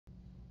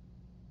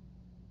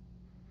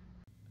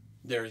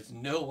There is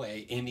no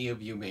way any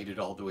of you made it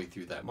all the way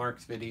through that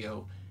Marx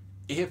video.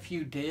 If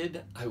you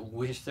did, I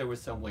wish there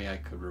was some way I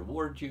could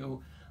reward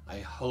you. I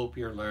hope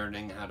you're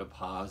learning how to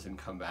pause and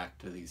come back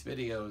to these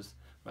videos,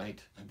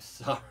 right? I'm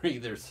sorry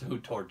they're so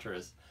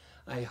torturous.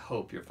 I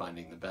hope you're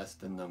finding the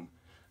best in them.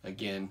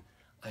 Again,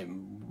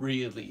 I'm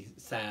really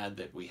sad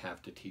that we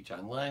have to teach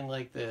online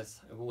like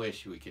this. I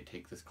wish we could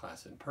take this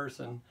class in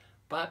person,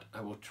 but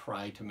I will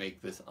try to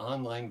make this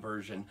online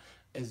version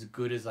as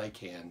good as I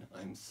can.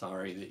 I'm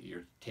sorry that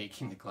you're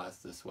taking the class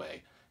this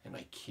way and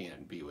I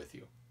can't be with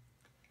you.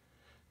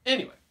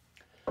 Anyway,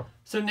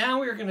 so now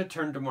we're going to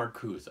turn to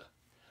Marcuse.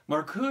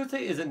 Marcuse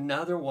is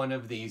another one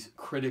of these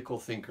critical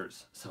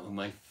thinkers, some of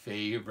my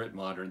favorite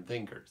modern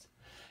thinkers.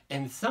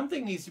 And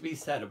something needs to be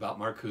said about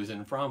Marcuse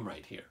and Fromm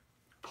right here.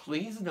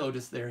 Please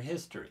notice their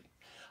history.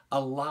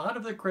 A lot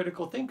of the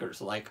critical thinkers,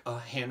 like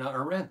Hannah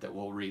Arendt that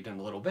we'll read in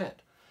a little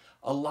bit,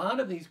 a lot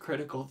of these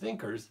critical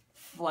thinkers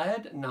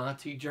fled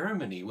Nazi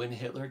Germany when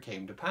Hitler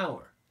came to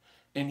power.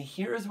 And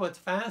here's what's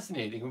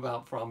fascinating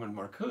about Fromm and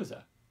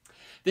Marcuse.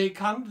 They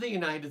come to the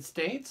United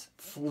States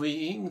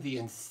fleeing the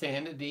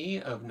insanity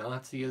of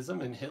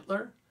Nazism and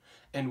Hitler.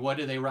 And what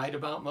do they write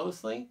about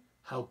mostly?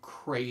 How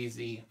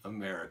crazy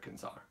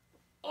Americans are.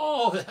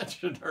 Oh, that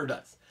should hurt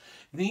us.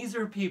 These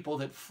are people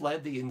that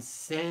fled the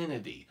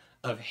insanity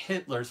of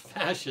Hitler's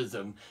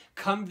fascism,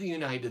 come to the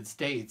United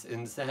States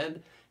and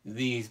said,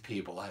 these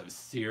people have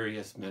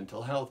serious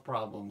mental health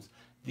problems.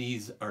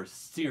 These are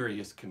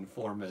serious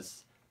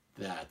conformists.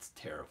 That's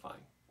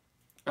terrifying.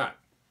 All right.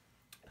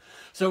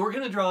 So we're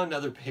going to draw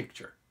another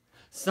picture.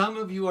 Some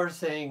of you are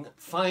saying,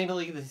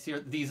 finally,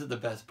 these are the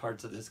best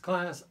parts of this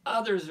class.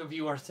 Others of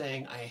you are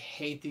saying, I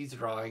hate these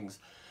drawings.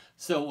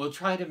 So we'll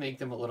try to make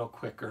them a little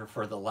quicker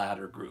for the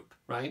latter group,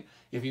 right?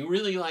 If you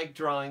really like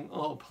drawing,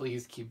 oh,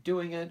 please keep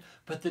doing it.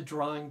 But the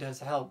drawing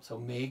does help, so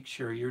make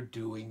sure you're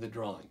doing the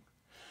drawing.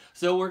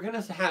 So we're going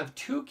to have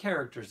two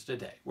characters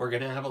today. We're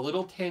going to have a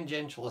little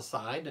tangential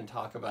aside and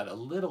talk about a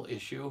little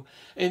issue,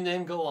 and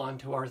then go on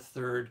to our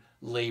third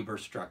labor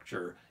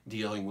structure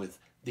dealing with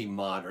the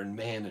modern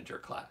manager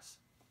class.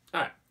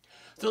 All right,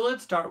 so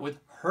let's start with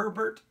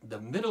Herbert,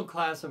 the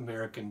middle-class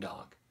American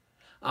dog.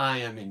 I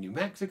am in New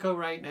Mexico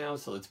right now,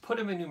 so let's put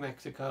him in New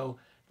Mexico.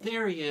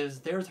 There he is.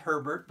 There's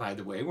Herbert. By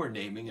the way, we're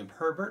naming him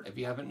Herbert. If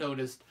you haven't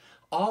noticed,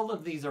 all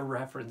of these are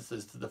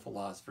references to the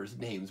philosophers'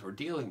 names we're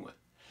dealing with.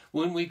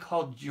 When we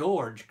called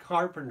George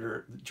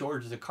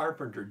the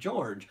Carpenter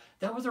George,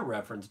 that was a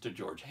reference to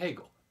George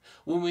Hegel.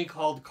 When we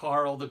called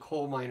Karl the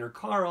coal miner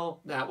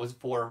Karl, that was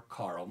for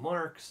Karl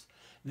Marx.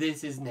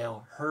 This is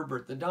now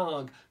Herbert the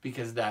dog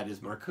because that is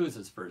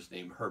Marcuse's first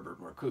name,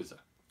 Herbert Marcuse.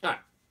 All right.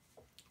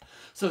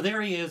 So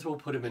there he is. We'll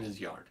put him in his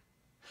yard.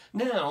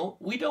 Now,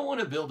 we don't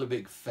want to build a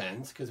big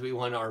fence because we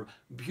want our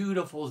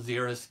beautiful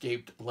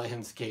xeriscaped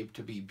landscape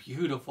to be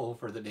beautiful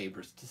for the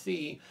neighbors to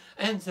see.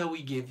 And so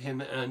we give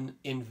him an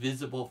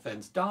invisible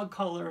fence dog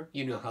collar.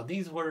 You know how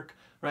these work,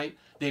 right?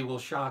 They will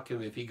shock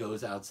him if he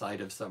goes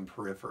outside of some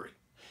periphery.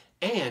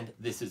 And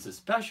this is a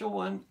special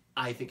one.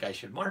 I think I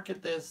should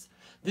market this.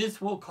 This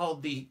we'll call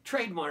the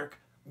trademark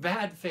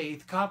bad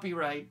faith,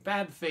 copyright,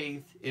 bad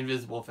faith,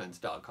 invisible fence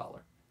dog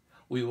collar.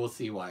 We will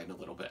see why in a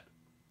little bit.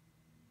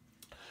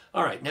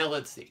 All right, now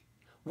let's see.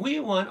 We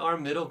want our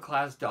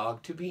middle-class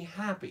dog to be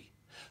happy.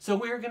 So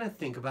we're going to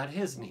think about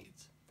his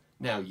needs.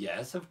 Now,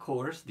 yes, of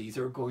course, these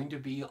are going to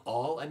be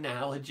all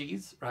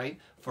analogies, right,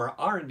 for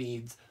our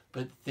needs,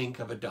 but think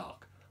of a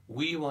dog.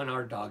 We want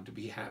our dog to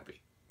be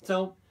happy.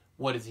 So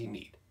what does he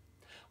need?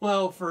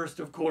 Well, first,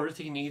 of course,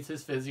 he needs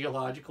his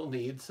physiological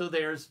needs. So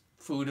there's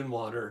food and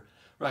water,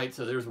 right?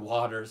 So there's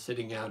water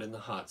sitting out in the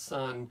hot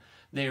sun.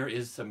 There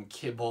is some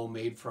kibble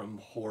made from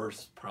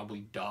horse,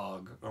 probably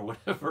dog or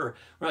whatever,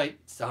 right?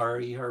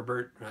 Sorry,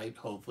 Herbert, right?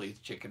 Hopefully it's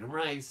chicken and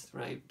rice,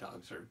 right?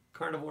 Dogs are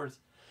carnivores.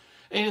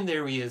 And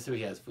there he is, so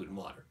he has food and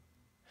water.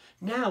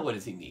 Now what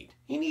does he need?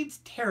 He needs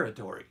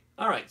territory.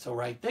 All right, so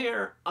right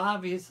there,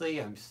 obviously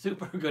I'm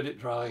super good at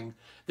drawing.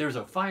 There's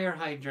a fire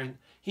hydrant.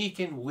 He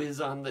can whiz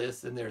on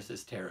this, and there's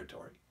his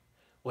territory.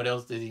 What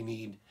else does he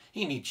need?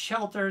 He needs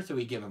shelter, so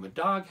we give him a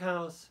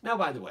doghouse. Now,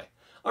 by the way,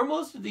 are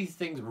most of these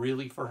things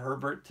really for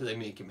Herbert? Do they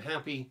make him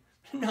happy?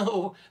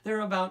 No,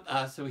 they're about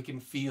us so we can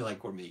feel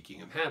like we're making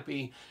him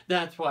happy.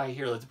 That's why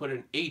here, let's put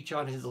an H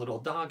on his little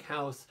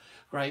doghouse,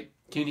 right?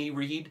 Can he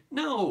read?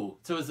 No.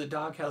 So is the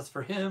doghouse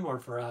for him or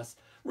for us?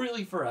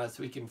 Really for us,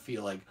 so we can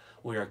feel like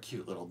we're a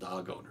cute little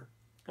dog owner.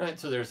 All right,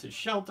 so there's his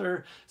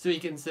shelter, so he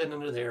can sit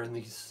under there in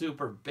the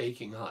super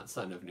baking hot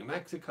sun of New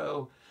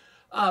Mexico.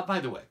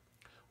 By the way,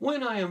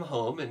 when I am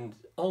home, and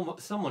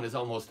someone is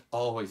almost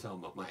always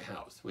home at my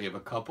house. We have a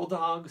couple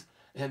dogs,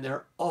 and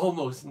they're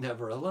almost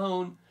never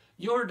alone.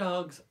 Your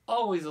dog's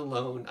always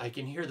alone. I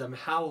can hear them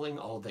howling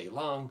all day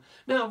long.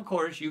 Now, of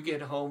course, you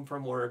get home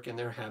from work, and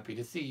they're happy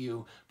to see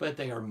you, but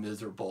they are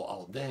miserable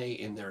all day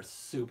in their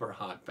super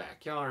hot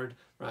backyard,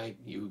 right?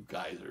 You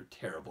guys are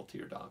terrible to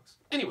your dogs.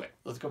 Anyway,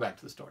 let's go back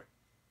to the story.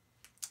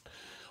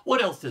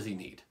 What else does he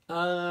need?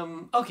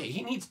 Okay,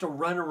 he needs to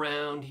run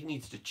around. He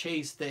needs to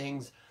chase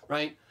things,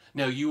 right?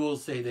 Now, you will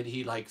say that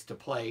he likes to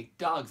play.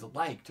 Dogs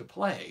like to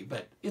play,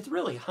 but it's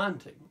really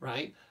hunting,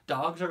 right?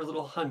 Dogs are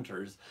little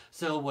hunters.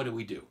 So what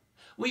do?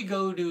 We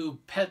go to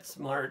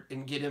PetSmart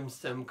and get him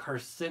some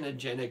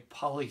carcinogenic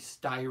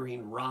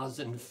polystyrene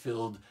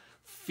rosin-filled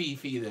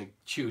Fifi the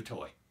chew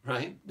toy,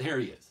 right? There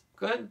he is.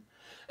 Good?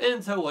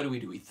 And so what do?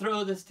 We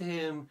throw this to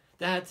him.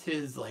 That's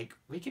his, like,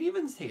 we could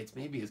even say it's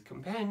maybe his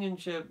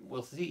companionship.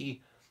 We'll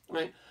see,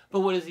 right?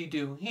 But what does he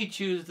do? He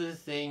chews this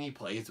thing. He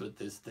plays with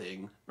this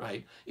thing,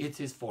 right? It's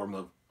his form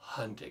of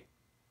hunting.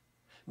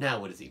 Now,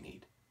 what does he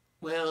need?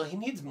 Well, he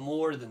needs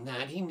more than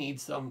that. He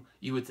needs some,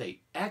 you would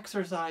say,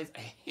 exercise. I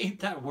hate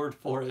that word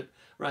for it,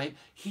 right?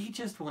 He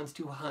just wants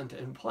to hunt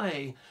and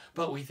play,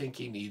 but we think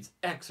he needs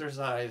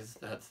exercise.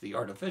 That's the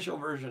artificial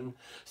version.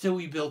 So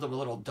we build him a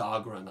little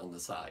dog run on the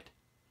side.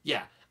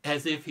 Yeah,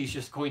 as if he's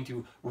just going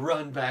to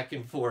run back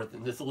and forth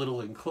in this little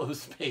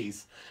enclosed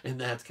space,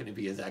 and that's going to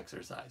be his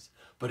exercise.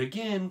 But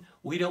again,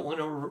 we don't want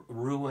to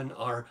ruin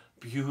our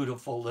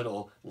beautiful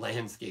little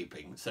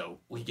landscaping, so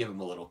we give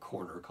him a little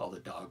corner called a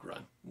dog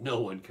run.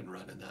 No one can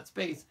run in that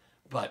space,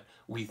 but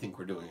we think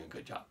we're doing a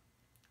good job.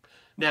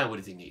 Now, what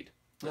does he need?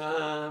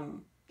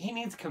 He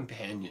needs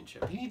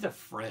companionship. He needs a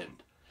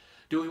friend.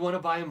 Do we want to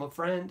buy him a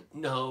friend?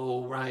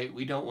 No, right?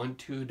 We don't want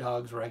two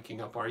dogs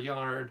wrecking up our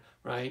yard,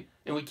 right?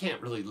 And we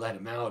can't really let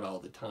him out all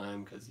the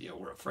time because, you know,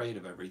 we're afraid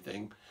of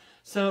everything.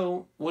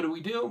 So what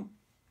do?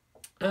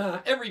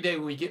 Every day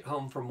when we get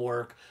home from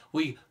work,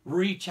 we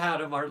reach out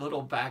of our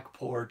little back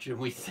porch and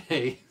we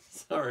say,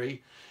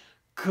 sorry,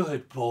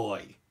 good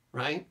boy,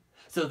 right?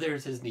 So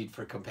there's his need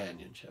for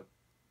companionship.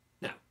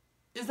 Now,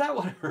 is that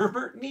what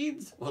Herbert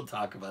needs? We'll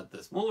talk about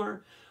this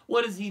more.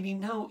 What does he need?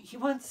 No, he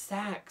wants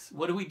sex.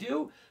 What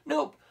do?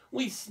 Nope.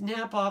 We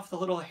snap off the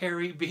little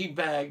hairy bean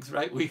bags,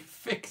 right? We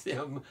fix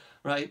him,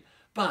 right?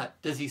 But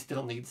does he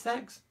still need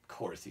sex? Of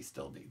course he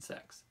still needs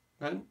sex,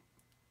 right?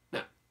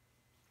 Now,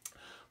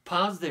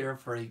 pause there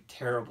for a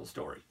terrible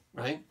story,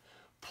 right?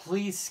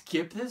 Please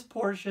skip this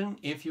portion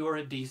if you are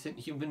a decent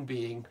human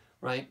being,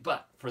 right?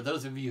 But for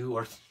those of you who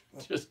are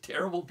just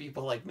terrible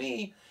people like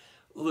me,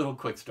 a little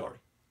quick story.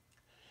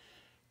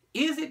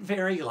 Is it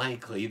very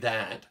likely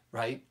that,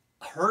 right,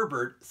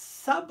 Herbert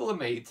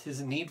sublimates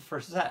his need for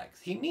sex?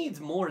 He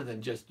needs more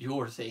than just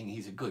you're saying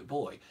he's a good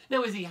boy.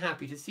 Now, is he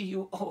happy to see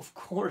you? Oh, of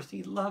course,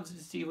 he loves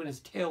to see you when his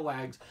tail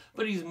wags,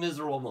 but he's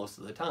miserable most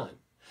of the time.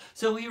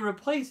 So he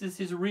replaces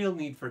his real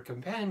need for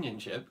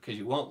companionship, because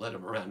you won't let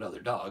him around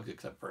other dogs,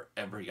 except for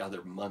every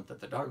other month at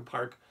the dog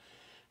park.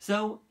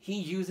 So he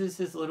uses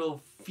his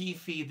little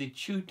Fifi the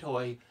chew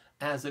toy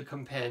as a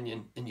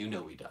companion, and you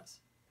know he does.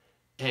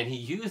 And he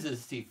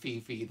uses the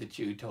Fifi the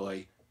chew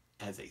toy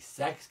as a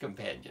sex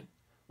companion.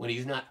 When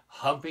he's not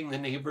humping the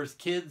neighbor's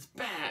kids,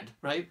 bad,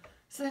 right?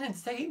 Isn't that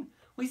insane?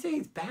 We say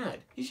he's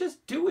bad. He's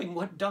just doing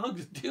what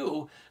dogs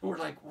do, and we're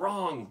like,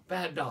 wrong,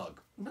 bad dog.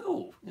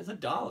 No, he's a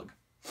dog.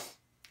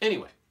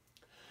 Anyway,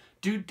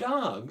 do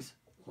dogs,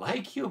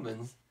 like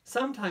humans,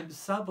 sometimes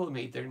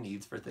sublimate their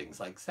needs for things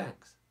like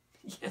sex?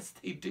 Yes,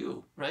 they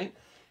do, right?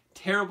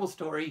 Terrible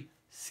story.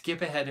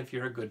 Skip ahead if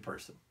you're a good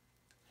person.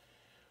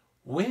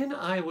 When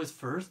I was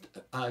first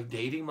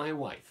dating my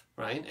wife,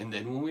 right, and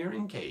then when we were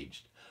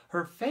engaged,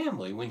 her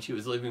family, when she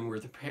was living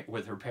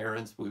with her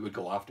parents, we would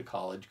go off to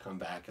college, come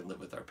back and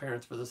live with our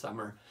parents for the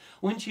summer.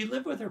 When she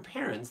lived with her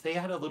parents, they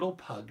had a little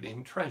pug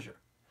named Treasure.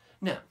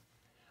 Now,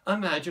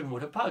 imagine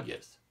what a pug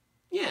is.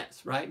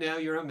 Yes, right now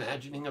you're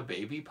imagining a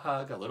baby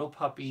pug, a little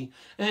puppy,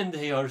 and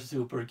they are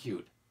super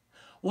cute.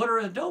 What are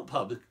adult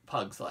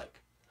pugs like?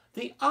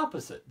 The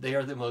opposite. They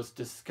are the most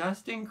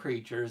disgusting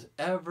creatures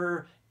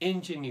ever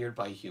engineered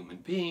by human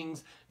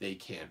beings. They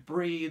can't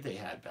breathe, they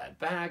have bad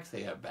backs,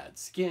 they have bad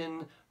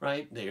skin,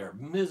 right? They are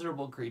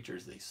miserable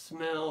creatures. They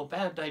smell,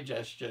 bad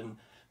digestion.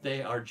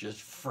 They are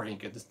just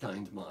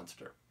Frankenstein's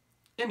monster.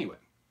 Anyway,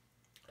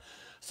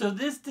 so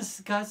this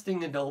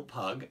disgusting adult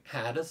pug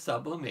had a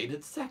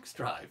sublimated sex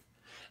drive.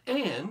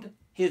 And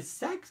his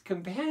sex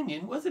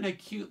companion wasn't a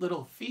cute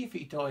little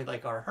Fifi toy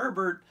like our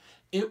Herbert.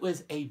 It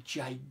was a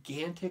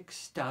gigantic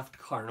stuffed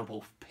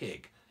carnival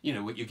pig. You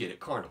know what you get at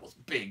carnivals.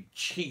 Big,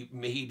 cheap,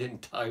 made in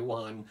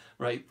Taiwan,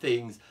 right,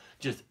 things.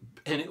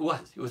 And it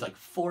was like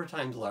 4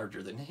 times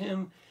larger than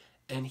him.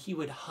 And he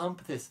would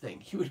hump this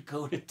thing. He would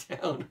go to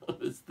town on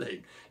this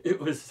thing. It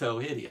was so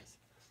hideous.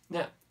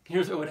 Now,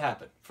 here's what would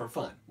happen for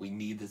fun. We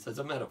need this as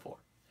a metaphor.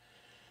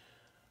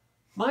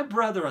 My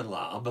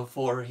brother-in-law,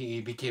 before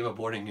he became a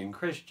born-again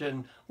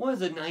Christian,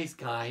 was a nice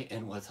guy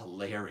and was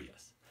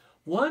hilarious.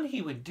 What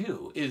he would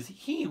do is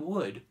he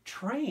would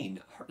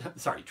train,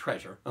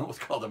 Treasure, I almost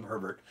called him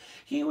Herbert.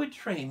 He would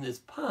train this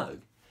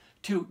pug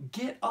to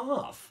get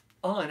off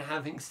on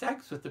having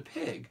sex with the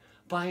pig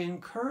by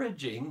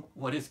encouraging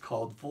what is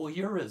called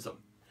voyeurism.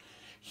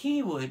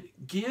 He would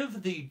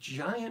give the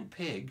giant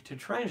pig to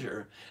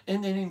Treasure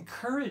and then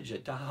encourage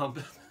it to hump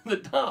the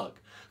dog.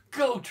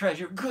 Go,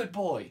 Treasure, good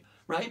boy.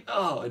 Right?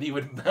 Oh, and he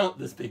would mount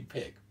this big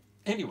pig.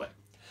 Anyway,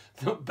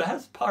 the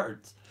best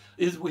parts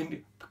is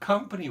when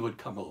company would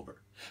come over.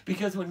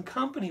 Because when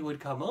company would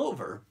come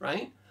over,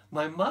 right,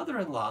 my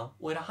mother-in-law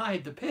would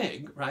hide the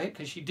pig, right?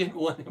 Because she didn't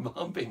want him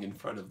humping in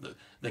front of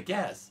the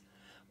guests.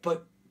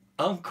 But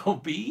Uncle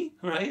B,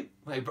 right,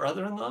 my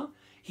brother-in-law,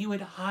 he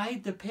would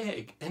hide the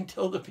pig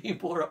until the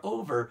people were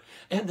over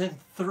and then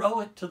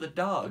throw it to the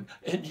dog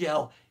and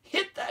yell,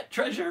 "Hit that,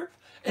 Treasure!"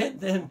 And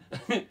then,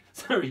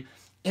 sorry,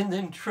 and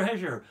then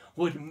Treasure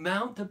would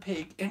mount the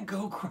pig and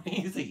go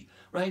crazy,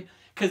 right?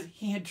 Because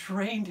he had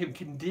trained him,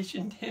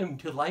 conditioned him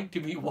to like to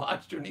be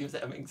watched when he was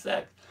having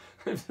sex.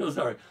 I'm so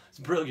sorry. It's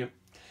brilliant.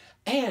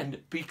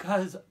 And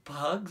because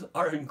pugs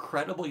are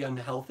incredibly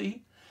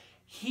unhealthy,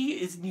 he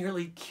is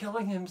nearly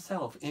killing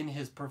himself in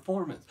his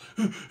performance,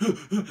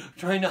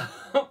 trying to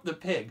hump the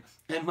pig.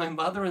 And my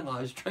mother-in-law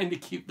is trying to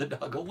keep the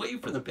dog away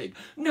from the pig.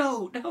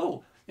 No,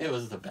 no. It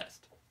was the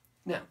best.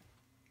 Now,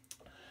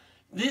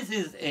 this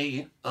is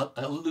a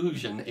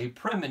illusion, a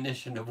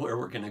premonition of where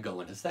we're going to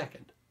go in a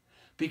second.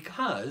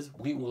 Because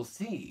we will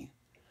see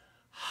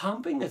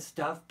humping a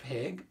stuffed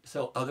pig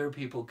so other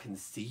people can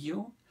see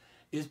you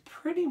is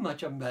pretty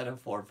much a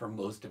metaphor for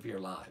most of your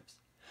lives.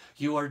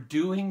 You are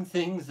doing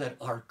things that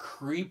are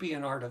creepy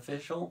and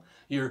artificial.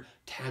 Your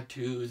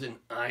tattoos and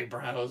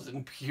eyebrows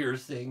and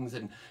piercings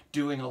and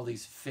doing all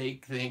these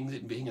fake things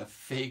and being a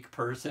fake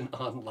person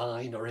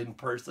online or in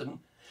person,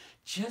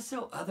 just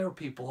so other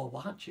people will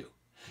watch you.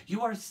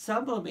 You are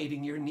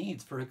sublimating your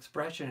needs for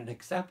expression and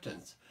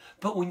acceptance.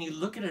 But when you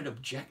look at it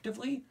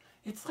objectively,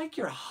 it's like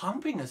you're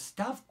humping a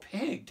stuffed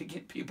pig to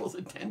get people's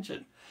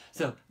attention.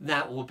 So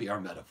that will be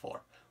our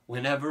metaphor.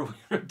 Whenever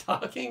we're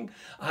talking,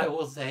 I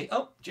will say,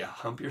 "Oh, did you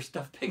hump your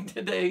stuffed pig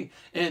today?"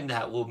 And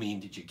that will mean,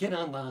 did you get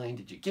online?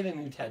 Did you get a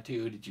new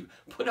tattoo? Did you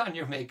put on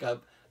your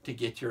makeup to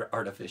get your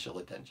artificial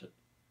attention?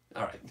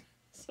 All right.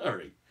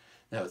 Sorry.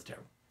 That was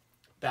terrible.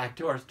 Back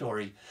to our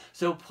story.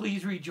 So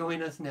please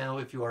rejoin us now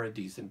if you are a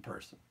decent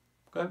person.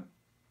 Okay?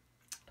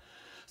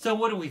 So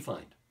what do we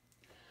find?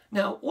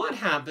 Now, what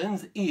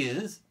happens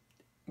is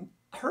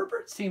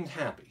Herbert seems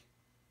happy,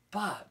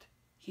 but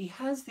he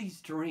has these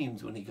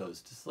dreams when he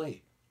goes to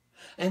sleep.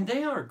 And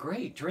they are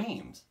great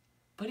dreams,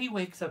 but he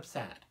wakes up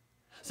sad.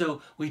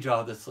 So we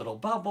draw this little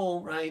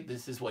bubble, right?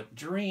 This is what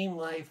dream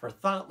life or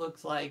thought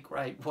looks like,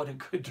 right? What a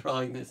good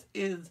drawing this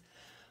is.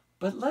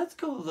 But let's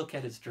go look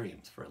at his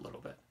dreams for a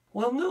little bit.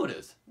 Well,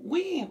 notice,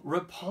 we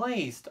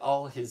replaced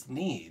all his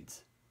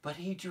needs, but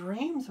he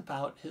dreams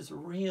about his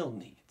real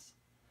needs.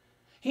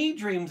 He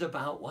dreams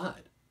about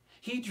what?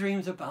 He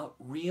dreams about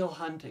real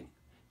hunting,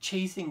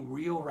 chasing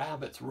real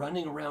rabbits,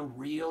 running around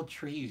real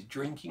trees,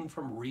 drinking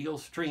from real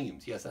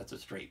streams. Yes, that's a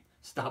stream.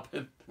 Stop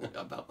it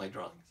about my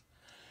drawings.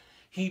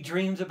 He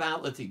dreams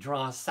about, let's see,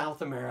 draw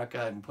South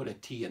America and put a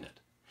T in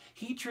it.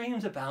 He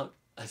dreams about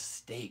a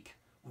steak,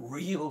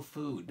 real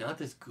food, not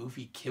this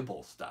goofy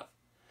kibble stuff.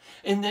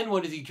 And then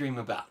what does he dream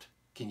about?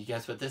 Can you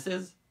guess what this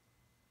is?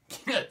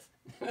 Yes,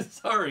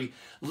 sorry,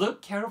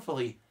 look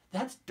carefully.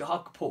 That's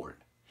dog porn.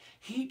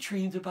 He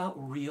dreams about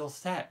real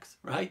sex,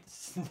 right?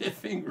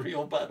 Sniffing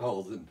real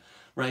buttholes and,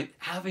 right,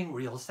 having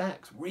real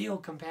sex, real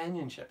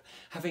companionship,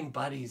 having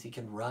buddies he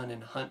can run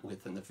and hunt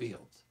with in the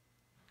fields.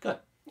 Good.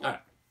 All right.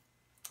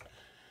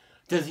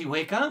 Does he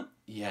wake up?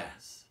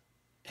 Yes.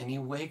 And he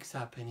wakes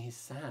up and he's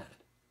sad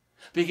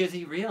because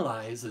he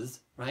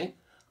realizes, right,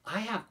 I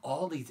have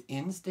all these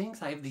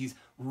instincts. I have these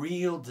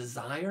real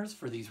desires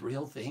for these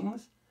real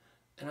things,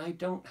 and I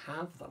don't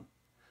have them.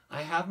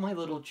 I have my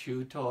little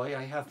chew toy,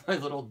 I have my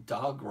little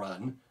dog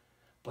run,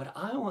 but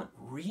I want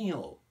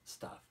real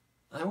stuff.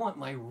 I want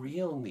my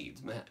real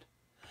needs met.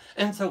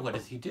 And so what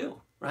does he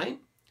do, right?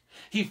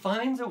 He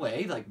finds a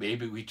way, like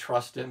maybe we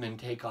trust him and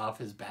take off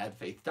his bad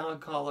faith dog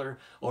collar,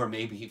 or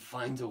maybe he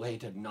finds a way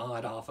to gnaw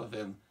it off of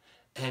him,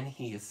 and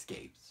he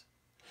escapes.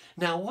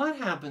 Now what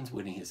happens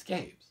when he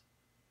escapes?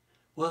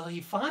 Well,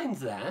 he finds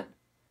that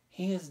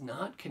he is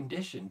not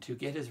conditioned to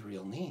get his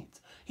real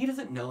needs. He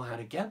doesn't know how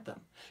to get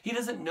them. He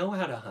doesn't know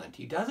how to hunt.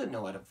 He doesn't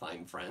know how to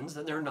find friends,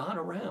 and they're not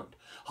around.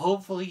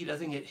 Hopefully he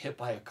doesn't get hit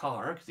by a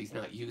car because he's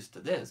not used to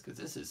this, because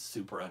this is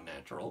super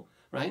unnatural,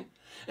 right?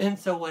 And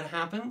so what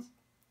happens?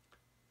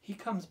 He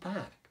comes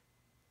back.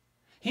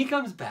 He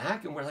comes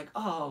back and we're like,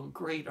 "Oh,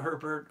 great,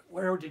 Herbert,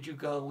 where did you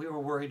go? We were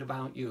worried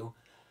about you."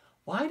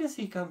 Why does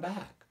he come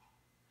back?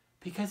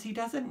 Because he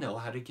doesn't know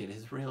how to get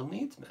his real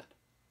needs met.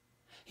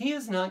 He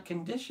is not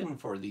conditioned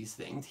for these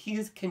things. He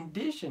is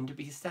conditioned to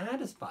be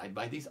satisfied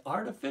by these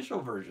artificial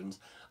versions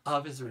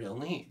of his real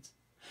needs.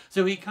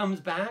 So he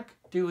comes back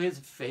to his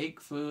fake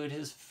food,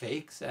 his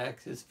fake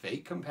sex, his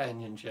fake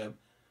companionship,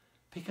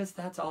 because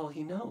that's all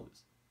he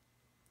knows.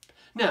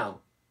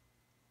 Now,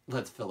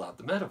 let's fill out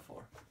the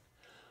metaphor.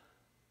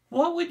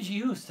 What would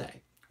you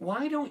say?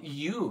 Why don't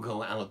you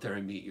go out there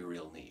and meet your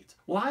real needs?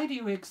 Why do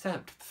you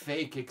accept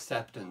fake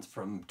acceptance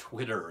from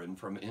Twitter and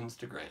from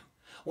Instagram?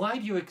 Why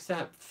do you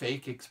accept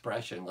fake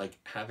expression like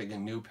having a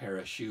new pair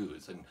of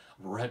shoes and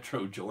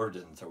retro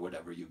Jordans or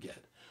whatever you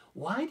get?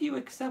 Why do you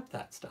accept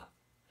that stuff?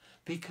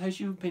 Because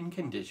you've been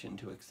conditioned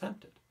to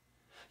accept it.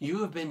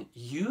 You have been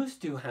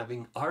used to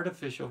having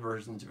artificial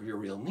versions of your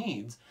real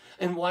needs,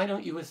 and why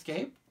don't you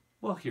escape?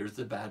 Well, here's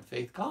the bad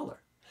faith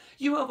collar.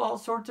 You have all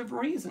sorts of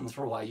reasons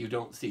for why you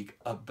don't seek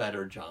a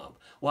better job,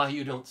 why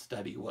you don't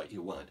study what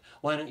you want.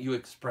 Why don't you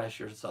express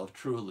yourself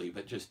truly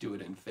but just do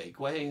it in fake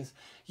ways?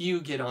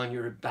 You get on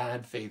your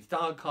bad faith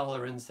dog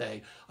collar and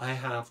say, I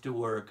have to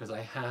work because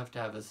I have to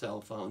have a cell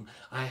phone,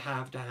 I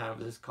have to have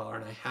this car,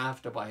 and I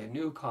have to buy a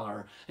new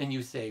car. And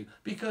you say,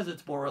 because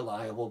it's more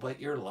reliable, but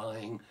you're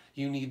lying.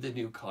 You need the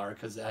new car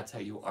because that's how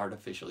you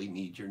artificially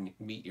meet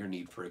your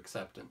need for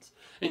acceptance.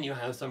 And you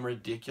have some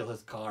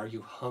ridiculous car,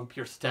 you hump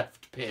your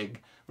stuffed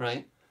pig,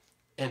 right?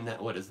 And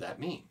what does that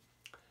mean?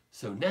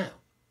 So now,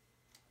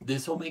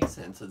 this will make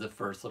sense of the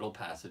first little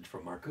passage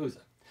from Marcuse.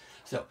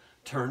 So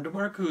turn to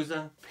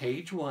Marcuse,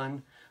 page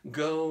 1,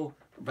 go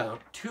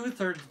about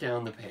 2/3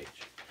 down the page.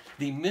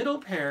 The middle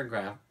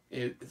paragraph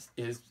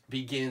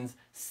begins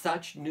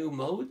such new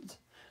modes.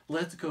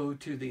 Let's go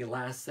to the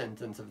last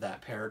sentence of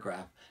that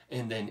paragraph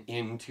and then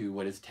into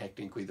what is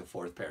technically the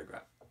 4th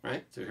paragraph,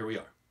 right? So here we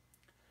are.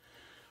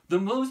 The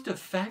most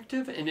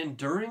effective and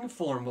enduring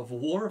form of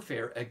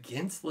warfare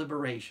against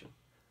liberation.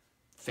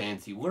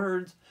 Fancy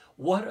words.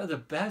 What are the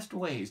best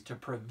ways to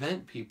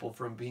prevent people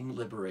from being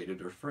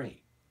liberated or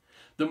free?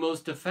 The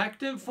most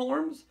effective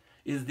forms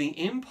is the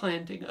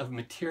implanting of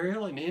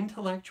material and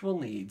intellectual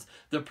needs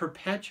that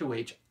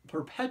perpetuate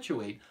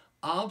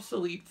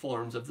obsolete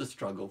forms of the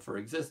struggle for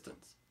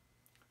existence.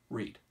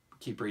 Read.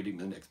 Keep reading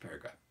the next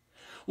paragraph.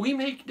 We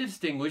may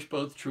distinguish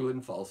both true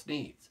and false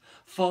needs.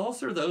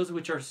 False are those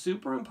which are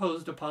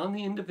superimposed upon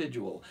the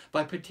individual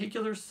by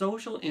particular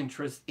social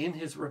interests in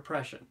his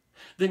repression.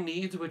 The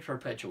needs which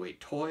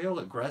perpetuate toil,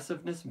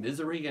 aggressiveness,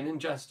 misery, and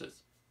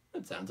injustice.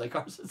 That sounds like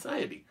our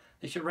society.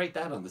 They should write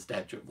that on the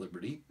Statue of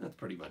Liberty. That's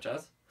pretty much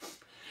us.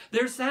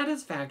 Their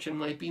satisfaction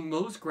might be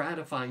most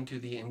gratifying to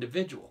the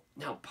individual.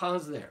 Now,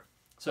 pause there.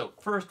 So,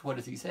 first, what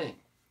is he saying?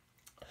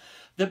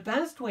 The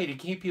best way to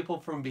keep people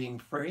from being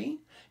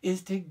free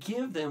is to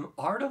give them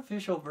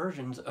artificial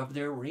versions of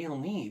their real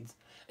needs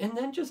and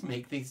then just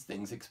make these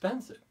things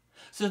expensive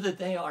so that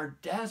they are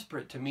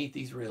desperate to meet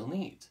these real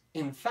needs.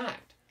 In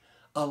fact,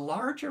 a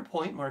larger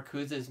point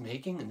Marcuse is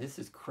making, and this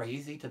is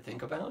crazy to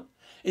think about,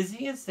 is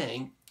he is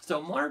saying,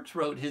 so Marx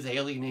wrote his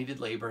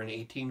Alienated Labor in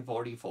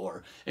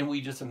 1844, and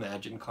we just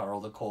imagine Carl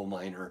the coal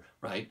miner,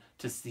 right,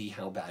 to see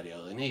how bad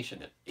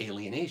alienation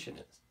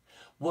is.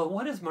 Well,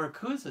 what is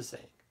Marcuse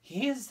saying?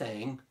 He is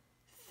saying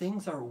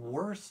things are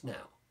worse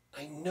now.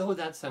 I know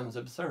that sounds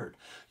absurd.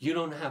 You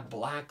don't have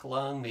black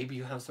lung, maybe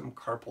you have some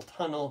carpal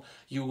tunnel,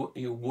 you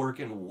work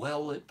in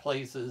well-lit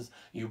places,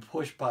 you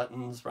push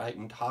buttons, right,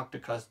 and talk to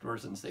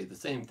customers and say the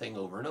same thing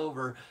over and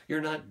over.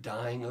 You're not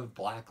dying of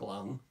black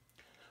lung.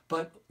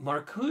 But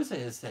Marcuse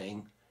is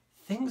saying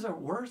things are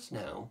worse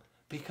now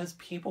because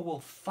people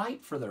will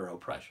fight for their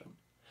oppression.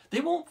 They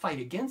won't fight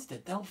against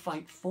it, they'll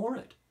fight for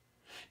it.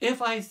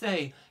 If I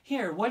say,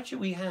 here, what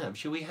should we have?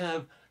 Should we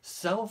have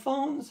cell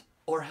phones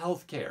or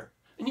health care?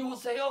 And you will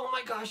say, oh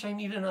my gosh, I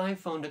need an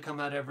iPhone to come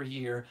out every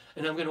year,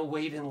 and I'm going to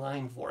wait in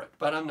line for it.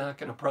 But I'm not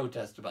going to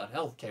protest about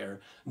health care.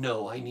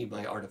 No, I need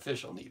my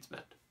artificial needs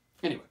met.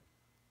 Anyway,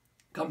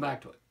 come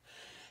back to it.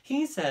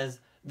 He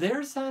says,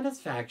 their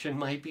satisfaction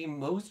might be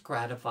most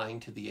gratifying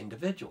to the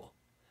individual.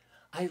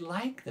 I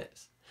like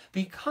this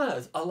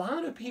because a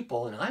lot of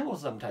people, and I will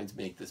sometimes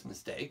make this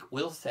mistake,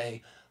 will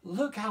say,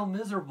 look how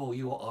miserable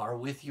you are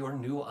with your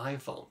new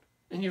iPhone.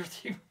 And you're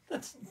thinking,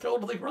 that's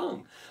totally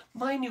wrong.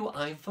 My new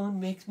iPhone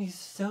makes me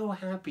so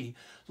happy.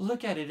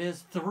 Look at it, it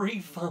has 3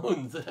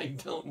 phones that I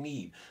don't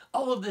need.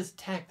 All of this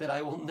tech that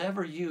I will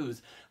never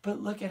use.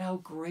 But look at how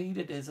great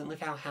it is and look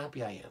how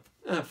happy I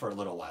am. For a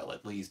little while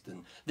at least.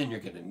 And then you're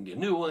going to need a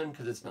new one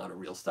because it's not a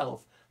real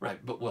self.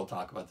 Right, but we'll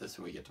talk about this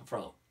when we get to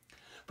from.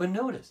 But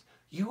notice,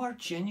 you are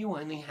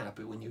genuinely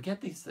happy when you get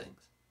these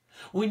things.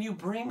 When you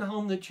bring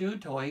home the chew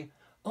toy,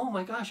 oh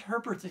my gosh,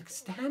 Herbert's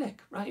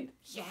ecstatic, right?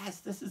 Yes,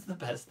 this is the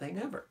best thing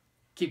ever.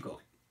 Keep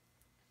going.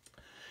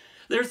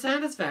 Their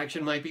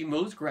satisfaction might be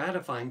most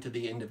gratifying to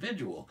the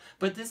individual,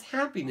 but this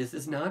happiness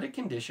is not a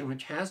condition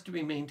which has to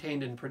be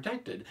maintained and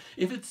protected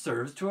if it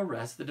serves to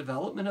arrest the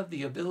development of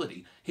the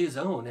ability, his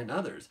own and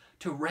others,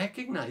 to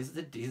recognize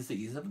the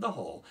disease of the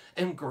whole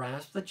and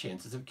grasp the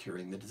chances of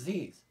curing the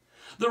disease.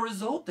 The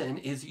result then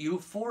is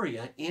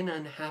euphoria in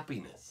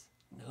unhappiness.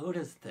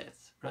 Notice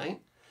this,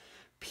 right?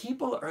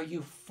 People are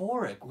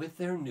euphoric with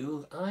their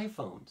new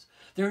iPhones.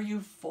 They're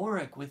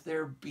euphoric with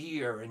their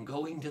beer and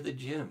going to the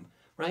gym,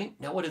 right?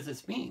 Now, what does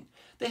this mean?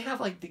 They have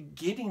like the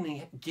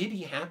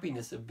giddy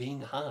happiness of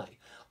being high,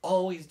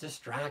 always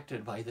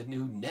distracted by the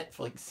new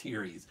Netflix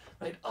series,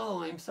 right?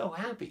 Oh, I'm so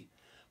happy.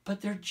 But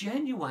they're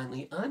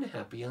genuinely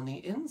unhappy on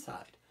the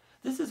inside.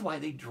 This is why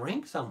they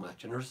drink so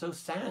much and are so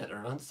sad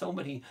or on so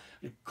many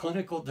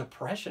clinical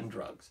depression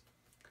drugs.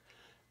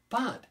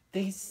 But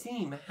they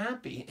seem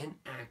happy and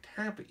act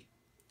happy.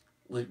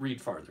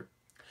 Read farther.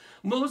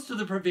 Most of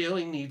the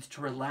prevailing needs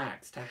to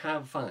relax, to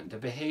have fun, to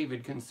behave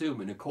and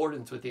consume in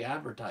accordance with the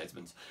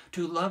advertisements,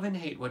 to love and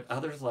hate what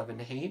others love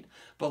and hate,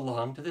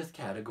 belong to this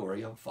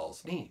category of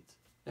false needs.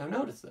 Now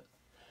notice this.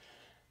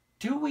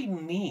 Do we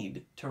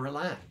need to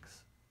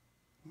relax?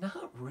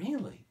 Not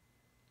really.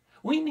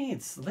 We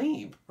need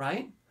sleep,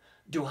 right?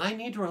 Do I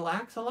need to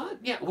relax a lot?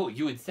 Yeah, well,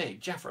 you would say,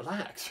 Jeff,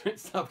 relax.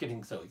 Stop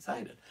getting so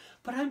excited.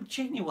 But I'm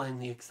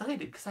genuinely excited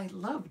because I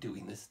love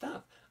doing this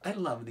stuff. I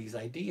love these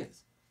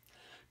ideas.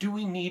 Do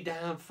we need to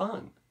have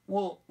fun?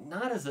 Well,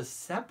 not as a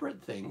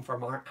separate thing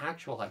from our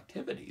actual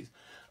activities.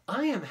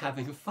 I am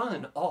having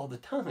fun all the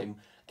time,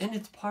 and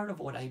it's part of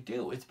what I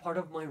do. It's part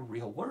of my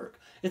real work.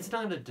 It's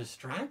not a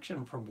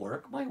distraction from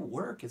work. My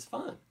work is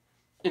fun.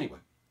 Anyway,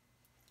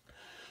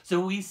 so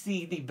we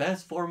see the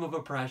best form of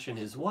oppression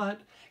is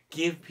what?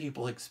 Give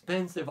people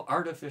expensive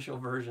artificial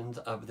versions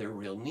of their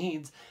real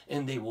needs,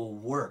 and they will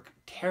work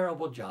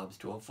terrible jobs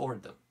to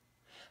afford them.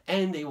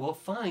 And they will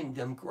find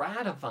them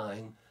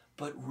gratifying,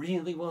 but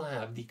really will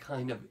have the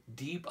kind of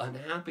deep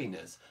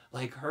unhappiness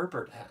like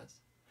Herbert has.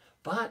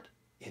 But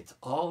it's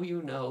all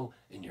you know,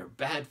 and your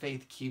bad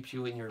faith keeps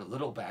you in your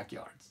little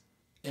backyards.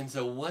 And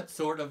so what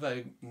sort of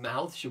a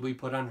mouth should we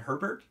put on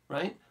Herbert,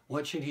 right?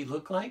 What should he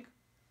look like?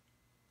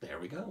 There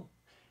we go.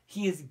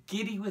 He is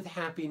giddy with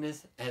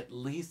happiness at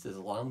least as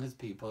long as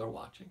people are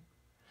watching.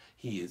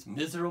 He is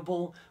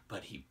miserable,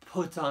 but he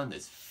puts on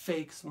this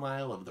fake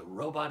smile of the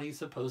robot he's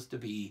supposed to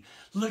be.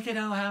 Look at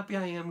how happy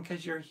I am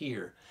because you're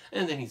here.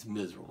 And then he's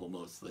miserable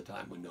most of the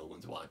time when no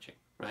one's watching,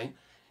 right?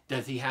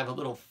 Does he have a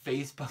little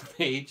Facebook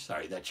page?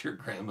 Sorry, that's your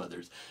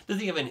grandmother's. Does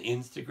he have an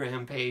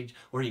Instagram page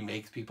where he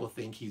makes people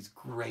think he's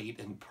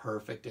great and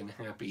perfect and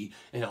happy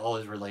and all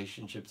his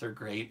relationships are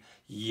great?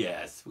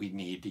 Yes, we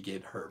need to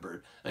get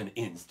Herbert an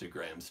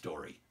Instagram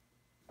story.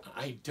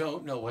 I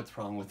don't know what's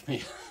wrong with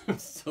me. I'm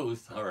so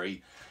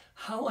sorry.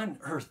 How on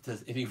earth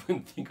does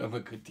anyone think I'm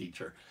a good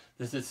teacher?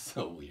 This is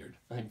so weird.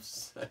 I'm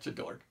such a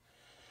dork.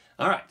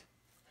 All right.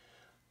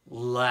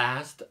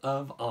 Last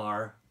of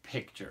our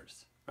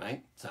pictures.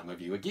 Right? Some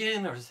of you,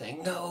 again, are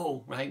saying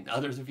no, right?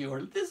 Others of you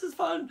are, this is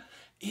fun.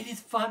 It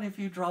is fun if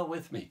you draw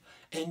with me.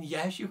 And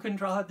yes, you can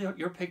draw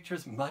your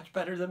pictures much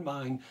better than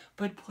mine,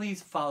 but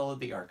please follow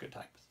the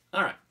archetypes.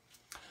 All right.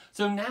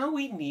 So now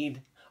we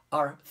need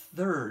our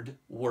third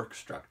work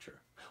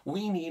structure.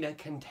 We need a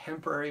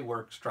contemporary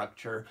work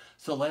structure.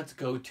 So let's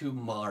go to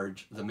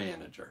Marge, the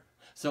manager.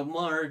 So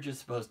Marge is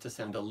supposed to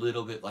sound a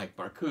little bit like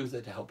Marcuse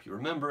to help you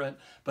remember it,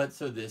 but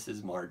so this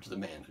is Marge, the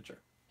manager.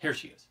 Here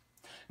she is.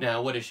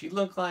 Now, what does she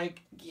look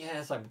like?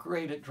 Yes, I'm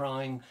great at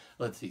drawing.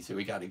 Let's see, so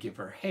we got to give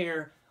her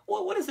hair.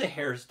 Well, what is the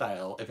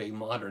hairstyle of a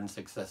modern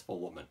successful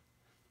woman?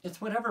 It's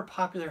whatever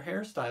popular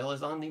hairstyle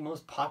is on the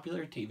most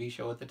popular TV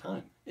show at the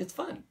time. It's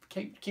fun.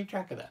 Keep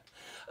track of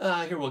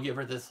that. Here, we'll give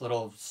her this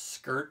little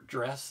skirt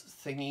dress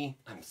thingy.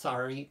 I'm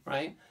sorry,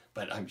 right?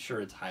 But I'm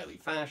sure it's highly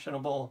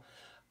fashionable.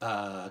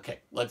 Okay,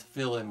 let's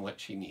fill in what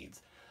she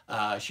needs.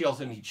 She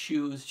also needs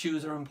shoes.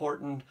 Shoes are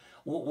important.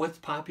 What's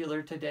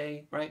popular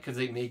today, right? Because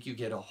they make you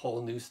get a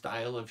whole new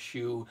style of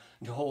shoe,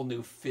 a whole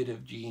new fit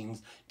of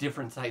jeans,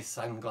 different size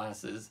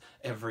sunglasses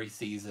every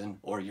season,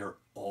 or you're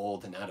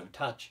old and out of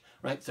touch,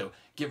 right? So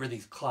give her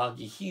these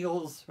cloggy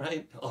heels,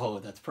 right? Oh,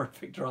 that's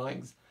perfect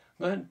drawings.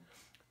 Good.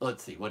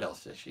 Let's see, what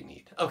else does she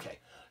need? Okay,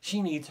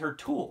 she needs her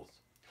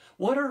tools.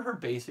 What are her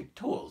basic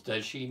tools?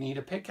 Does she need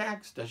a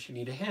pickaxe? Does she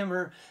need a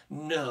hammer?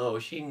 No,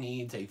 she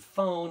needs a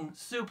phone,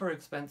 super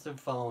expensive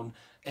phone.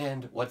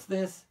 And what's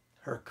this?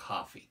 Her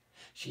coffee.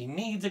 She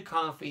needs a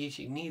coffee.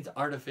 She needs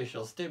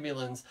artificial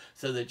stimulants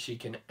so that she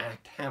can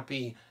act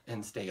happy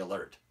and stay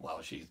alert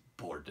while she's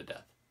bored to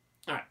death.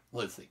 All right,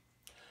 let's see.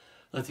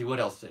 Let's see, what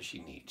else does she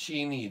need?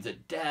 She needs a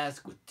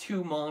desk with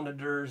 2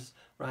 monitors,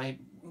 right?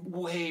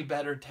 Way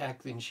better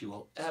tech than she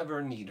will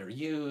ever need or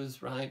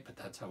use, right? But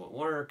that's how it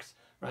works,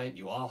 right?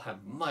 You all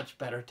have much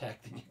better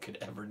tech than you could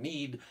ever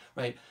need,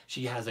 right?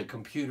 She has a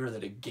computer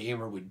that a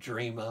gamer would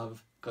dream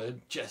of.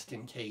 Good, just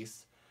in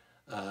case.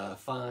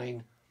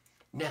 Fine.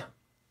 Now,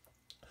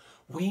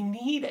 we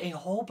need a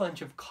whole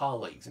bunch of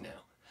colleagues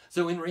now.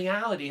 So in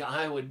reality,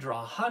 I would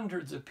draw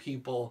hundreds of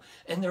people,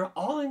 and they're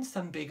all in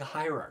some big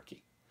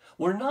hierarchy.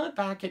 We're not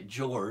back at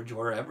George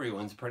where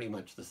everyone's pretty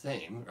much the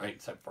same, right?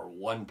 Except for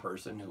one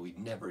person who we'd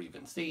never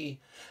even see.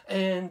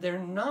 And they're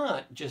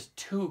not just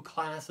 2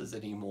 classes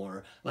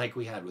anymore like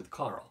we had with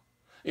Carl.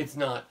 It's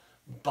not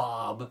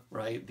Bob,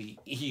 right? The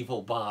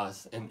evil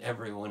boss, and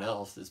everyone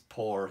else is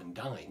poor and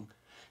dying.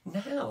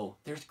 Now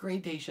there's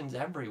gradations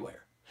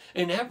everywhere.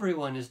 And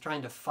everyone is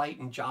trying to fight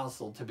and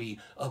jostle to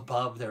be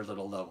above their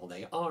little level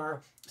they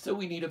are. So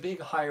we need a big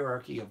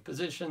hierarchy of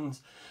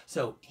positions.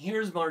 So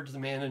here's Marge the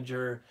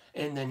manager,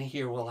 and then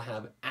here we'll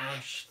have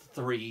Ash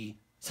 3.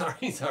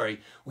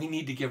 Sorry, we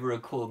need to give her a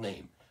cool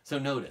name. So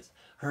notice,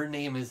 her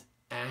name is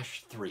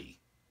Ash 3.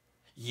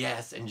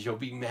 Yes, and she'll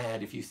be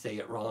mad if you say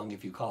it wrong.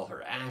 If you call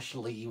her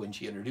Ashley when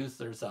she introduces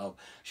herself,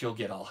 she'll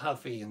get all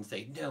huffy and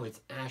say, no,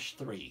 it's Ash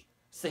 3.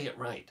 Say it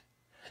right.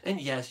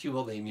 And yes, you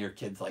will name your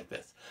kids like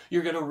this.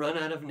 You're going to run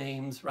out of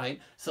names, right?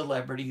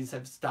 Celebrities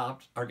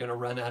are going to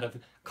run out of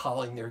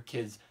calling their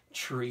kids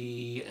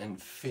Tree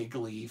and Fig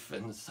Leaf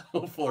and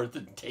so forth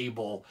and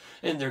Table.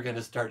 And they're going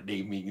to start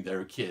naming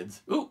their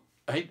kids. Ooh,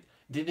 right?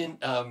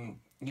 Didn't Elon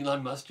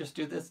Musk just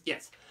do this?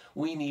 Yes.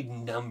 We need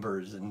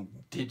numbers and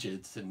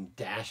digits and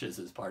dashes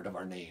as part of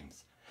our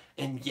names.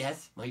 And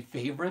yes, my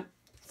favorite,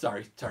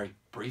 sorry,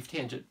 brief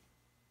tangent.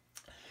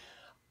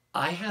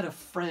 I had a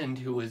friend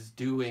who was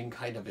doing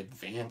kind of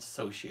advanced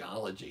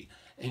sociology,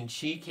 and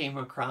she came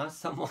across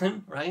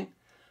someone, right,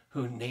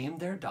 who named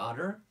their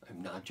daughter,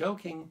 I'm not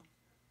joking,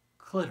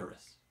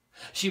 clitoris.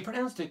 She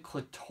pronounced it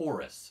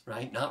clitoris,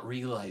 right, not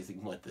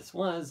realizing what this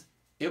was.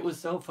 It was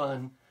so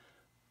fun.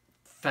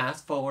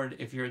 Fast forward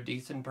if you're a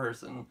decent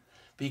person,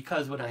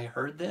 because when I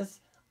heard this,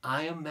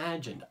 I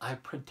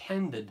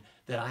pretended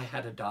that I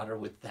had a daughter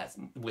with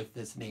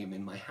this name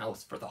in my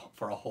house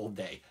for a whole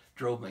day.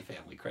 Drove my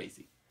family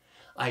crazy.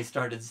 I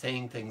started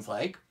saying things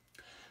like,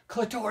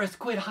 clitoris,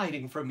 quit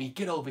hiding from me,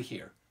 get over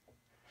here.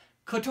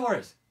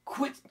 Clitoris,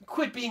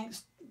 quit being,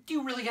 do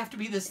you really have to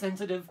be this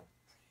sensitive?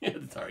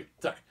 sorry.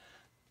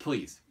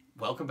 Please,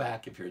 welcome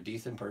back. If you're a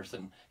decent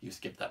person, you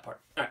skipped that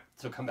part. All right,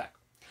 so come back.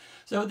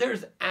 So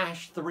there's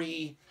Ash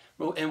 3,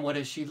 and what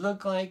does she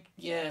look like?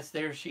 Yes,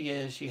 there she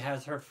is. She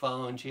has her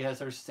phone. She has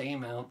her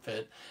same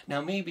outfit. Now,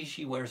 maybe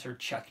she wears her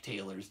Chuck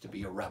Taylors to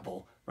be a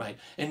rebel, right?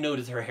 And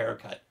notice her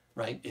haircut,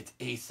 right? It's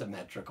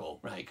asymmetrical,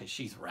 right? Because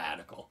she's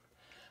radical.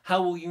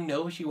 How will you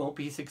know she won't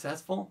be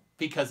successful?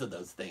 Because of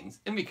those things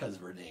and because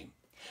of her name.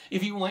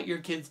 If you want your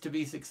kids to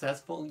be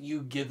successful,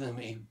 you give them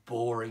a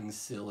boring,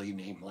 silly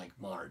name like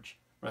Marge.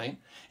 Right?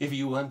 If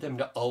you want them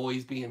to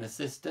always be an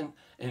assistant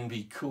and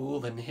be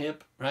cool and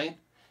hip, right?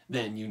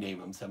 Then you name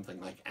them something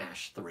like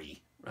Ash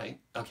 3, right?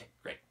 Okay,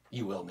 great.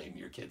 You will name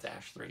your kids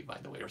Ash 3, by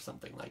the way, or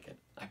something like it.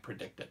 I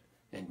predict it.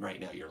 And right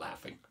now you're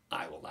laughing.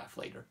 I will laugh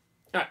later.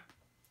 All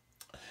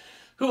right.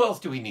 Who else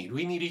do we need?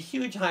 We need a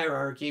huge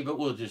hierarchy, but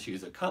we'll just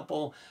use a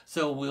couple.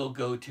 So we'll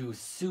go to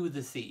Sue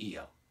the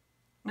CEO.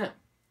 Now,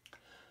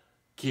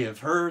 give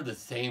her the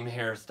same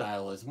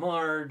hairstyle as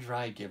Marge,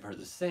 right? Give her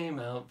the same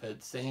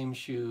outfit, same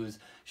shoes.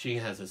 She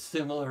has a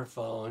similar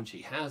phone.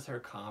 She has her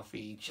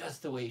coffee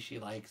just the way she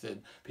likes it,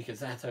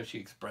 because that's how she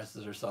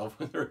expresses herself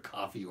with her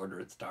coffee order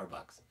at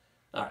Starbucks.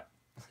 All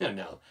right,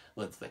 now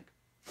let's think.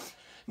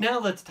 Now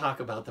let's talk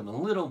about them a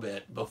little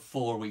bit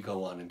before we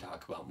go on and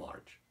talk about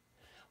Marge.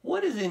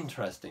 What is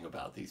interesting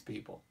about these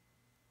people?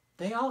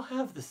 They all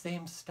have the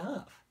same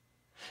stuff.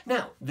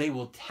 Now, they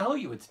will tell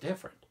you it's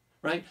different.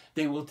 Right?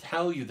 They will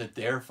tell you that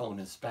their phone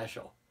is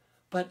special.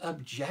 But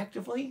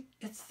objectively,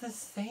 it's the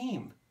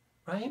same,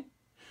 right?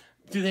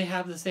 Do they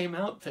have the same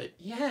outfit?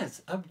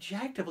 Yes,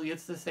 objectively,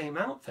 it's the same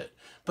outfit.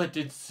 But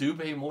did Sue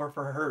pay more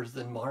for hers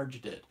than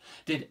Marge did?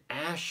 Did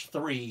Ash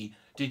 3,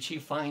 did she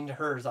find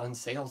hers on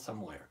sale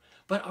somewhere?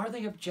 But are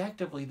they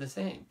objectively the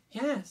same?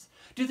 Yes.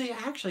 Do they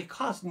actually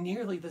cost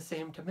nearly the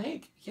same to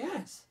make?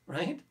 Yes,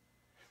 right?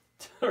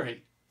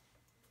 Sorry.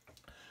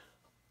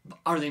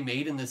 Are they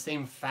made in the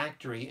same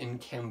factory in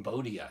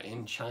Cambodia,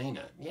 in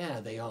China? Yeah,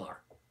 they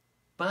are.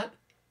 But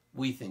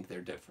we think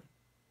they're different.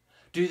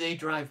 Do they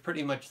drive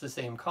pretty much the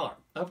same car?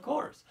 Of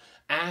course.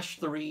 Ash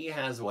 3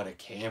 has what, a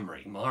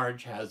Camry.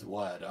 Marge has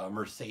what, a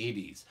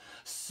Mercedes.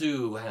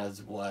 Sue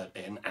has what,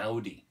 an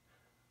Audi.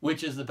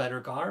 Which is the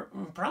better car?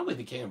 Probably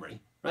the Camry,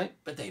 right?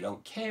 But they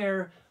don't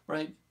care,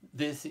 right?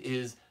 This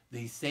is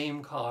the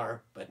same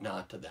car, but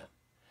not to them.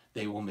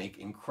 They will make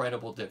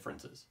incredible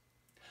differences.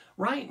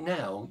 Right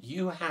now,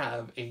 you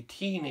have a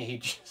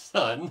teenage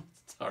son,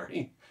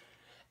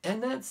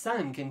 and that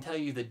son can tell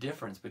you the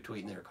difference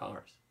between their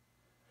cars.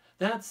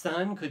 That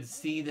son could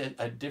see that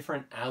a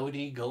different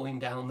Audi going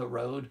down the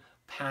road,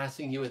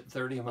 passing you at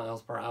 30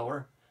 miles per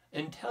hour,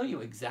 and tell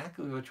you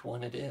exactly which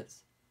one it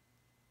is.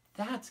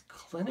 That's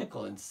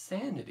clinical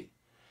insanity.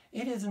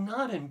 It is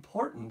not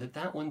important that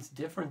that one's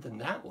different than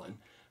that one,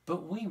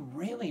 but we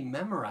really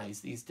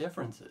memorize these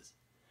differences.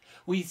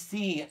 We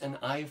see an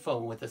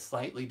iPhone with a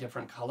slightly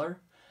different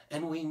color,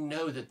 and we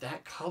know that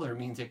that color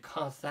means it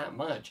costs that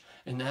much,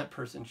 and that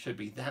person should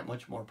be that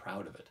much more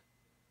proud of it.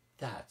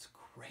 That's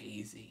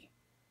crazy.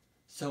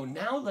 So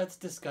now let's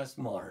discuss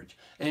Marge,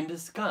 and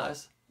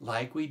discuss,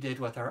 like we did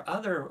with our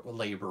other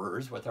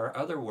laborers, with our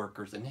other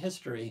workers in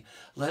history,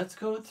 let's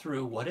go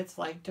through what it's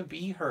like to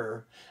be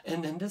her,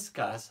 and then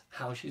discuss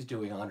how she's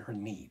doing on her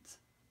needs.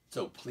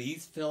 So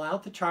please fill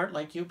out the chart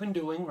like you've been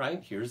doing,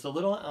 right? Here's a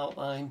little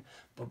outline,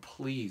 but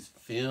please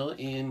fill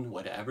in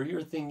whatever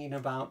you're thinking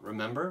about.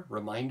 Remember,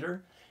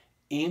 reminder,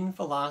 in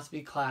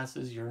philosophy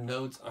classes, your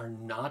notes are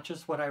not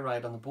just what I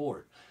write on the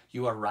board.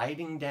 You are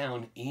writing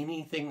down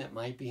anything that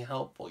might be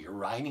helpful. You're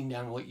writing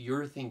down what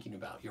you're thinking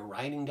about. You're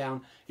writing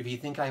down, if you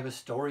think I have a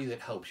story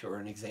that helps you or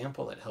an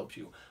example that helps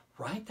you,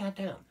 write that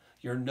down.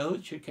 Your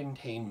notes should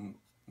contain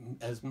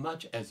as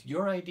much as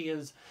your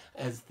ideas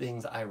as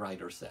things I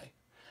write or say.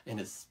 And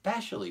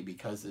especially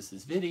because this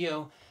is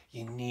video,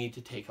 you need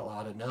to take a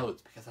lot of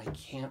notes because I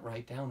can't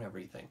write down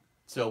everything.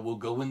 So we'll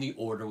go in the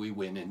order we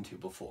went into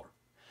before.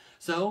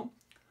 So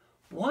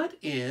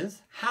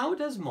how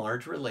does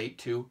Marge relate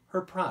to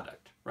her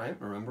product, right?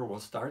 Remember,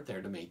 we'll start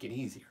there to make it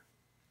easier.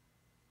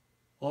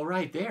 Well,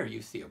 right there,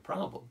 you see a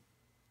problem.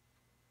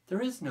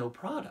 There is no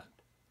product.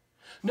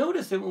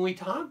 Notice that when we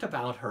talked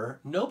about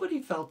her, nobody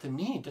felt the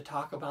need to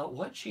talk about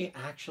what she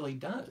actually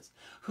does,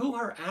 who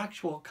her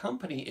actual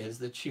company is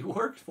that she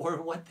works for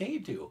and what they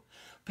do,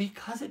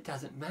 because it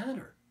doesn't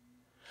matter.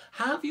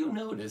 Have you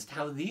noticed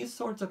how these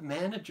sorts of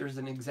managers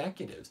and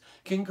executives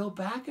can go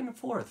back and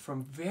forth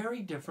from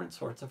very different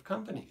sorts of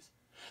companies?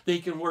 They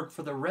can work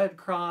for the Red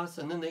Cross,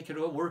 and then they can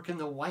go work in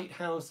the White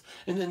House,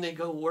 and then they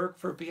go work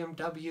for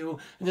BMW,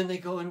 and then they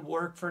go and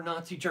work for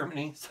Nazi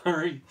Germany.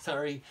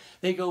 Sorry.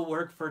 They go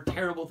work for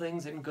terrible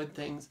things and good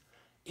things.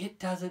 It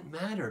doesn't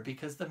matter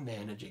because the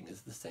managing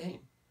is the same,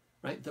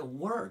 right? The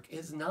work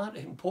is not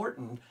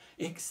important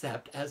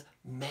except as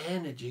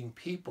managing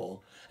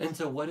people. And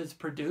so what is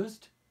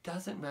produced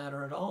doesn't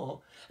matter at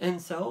all. And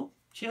so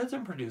she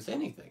doesn't produce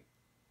anything.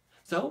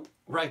 So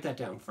write that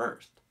down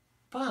first.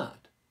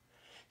 But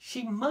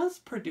she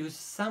must produce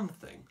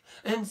something.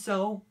 And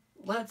so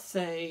let's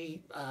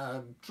say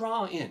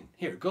draw in.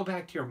 Here, go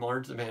back to your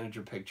Marge the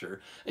Manager picture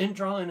and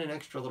draw in an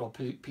extra little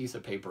piece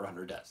of paper on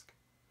her desk.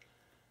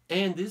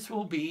 And this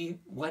will be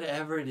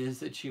whatever it is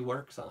that she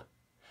works on.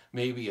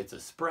 Maybe it's a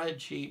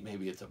spreadsheet,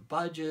 maybe it's a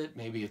budget,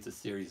 maybe it's a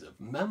series of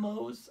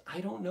memos. I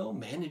don't know,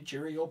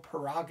 managerial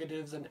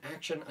prerogatives and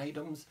action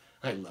items.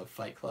 I love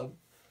Fight Club.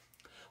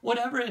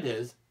 Whatever it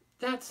is,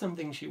 that's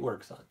something she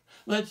works on.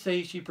 Let's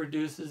say she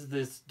produces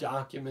this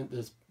document,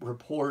 this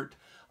report,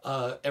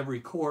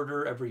 every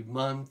quarter, every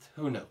month,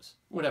 who knows,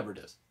 whatever it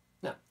is.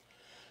 Now,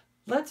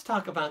 let's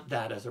talk about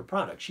that as her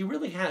product. She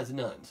really has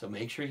none, so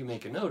make sure you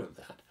make a note of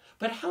that.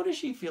 But how does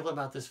she feel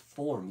about this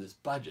form, this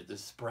budget,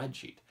 this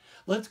spreadsheet?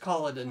 Let's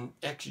call it an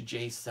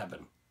XJ7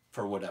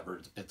 for whatever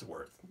it's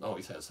worth.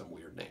 Always has some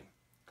weird name.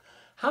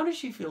 How does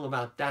she feel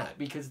about that?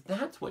 Because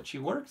that's what she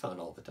works on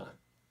all the time.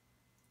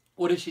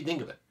 What does she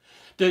think of it?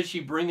 Does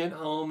she bring it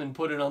home and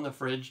put it on the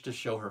fridge to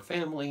show her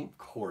family? Of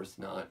course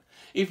not.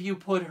 If you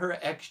put her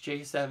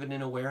XJ7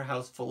 in a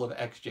warehouse full of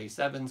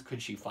XJ7s,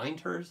 could she find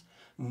hers?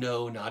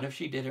 No, not if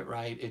she did it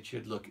right. It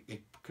should look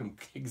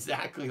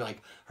exactly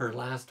like her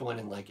last one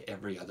and like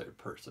every other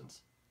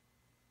person's.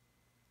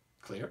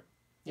 Clear?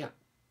 Yeah.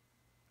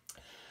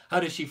 How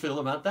does she feel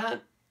about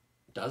that?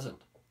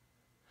 Doesn't.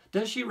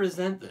 Does she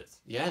resent this?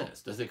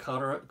 Yes. Does it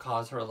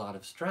cause her a lot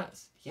of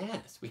stress?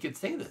 Yes. We could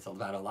say this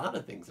about a lot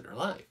of things in her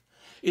life.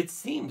 It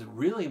seems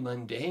really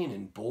mundane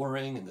and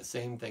boring and the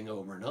same thing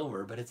over and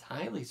over, but it's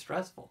highly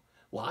stressful.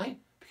 Why?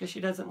 Because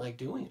she doesn't like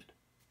doing it.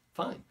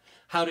 Fine.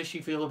 How does she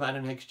feel about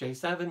an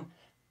XJ7?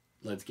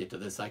 Let's get to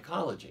the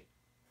psychology.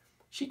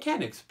 She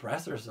can't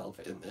express herself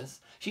in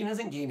this. She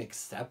doesn't gain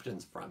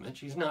acceptance from it.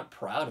 She's not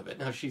proud of it.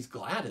 Now, she's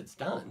glad it's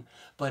done,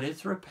 but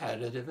it's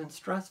repetitive and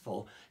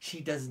stressful. She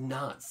does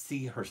not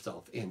see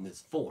herself in this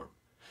form.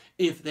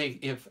 If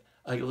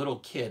a little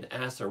kid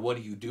asks her, what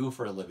do you do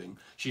for a living?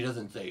 She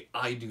doesn't say,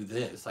 I do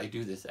this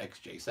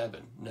XJ7.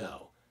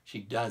 No,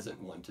 she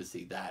doesn't want to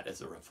see that as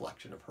a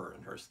reflection of her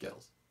and her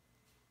skills.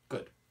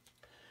 Good.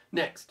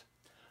 Next,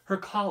 her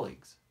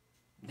colleagues.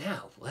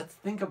 Now, let's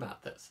think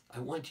about this. I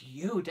want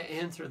you to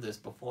answer this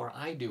before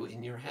I do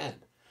in your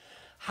head.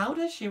 How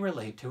does she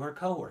relate to her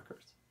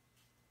coworkers?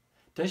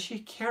 Does she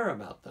care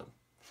about them?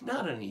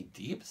 Not in any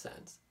deep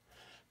sense.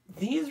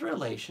 These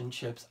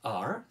relationships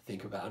are,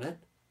 think about it,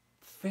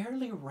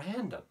 fairly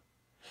random.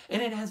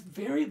 And it has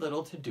very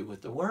little to do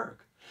with the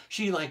work.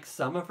 She likes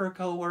some of her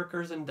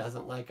coworkers and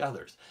doesn't like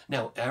others.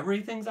 Now,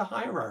 everything's a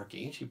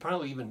hierarchy. She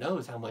probably even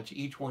knows how much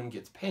each one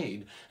gets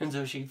paid, and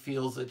so she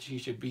feels that she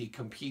should be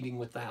competing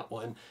with that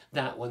one.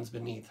 That one's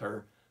beneath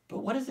her. But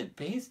what is it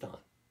based on?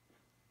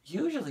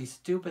 Usually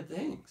stupid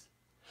things.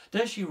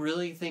 Does she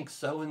really think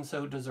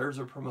so-and-so deserves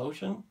a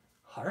promotion?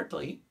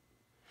 Hardly.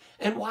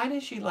 And why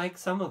does she like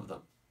some of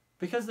them?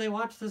 Because they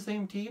watch the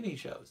same TV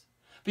shows.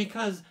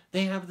 Because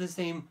they have the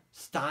same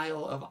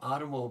style of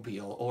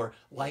automobile or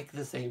like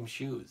the same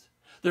shoes.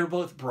 They're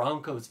both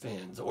Broncos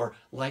fans or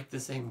like the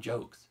same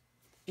jokes.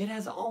 It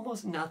has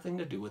almost nothing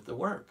to do with the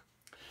work.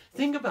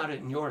 Think about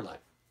it in your life.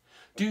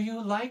 Do you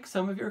like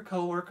some of your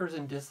coworkers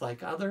and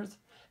dislike others?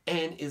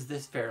 And is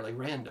this fairly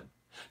random?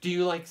 Do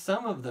you like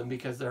some of them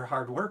because they're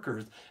hard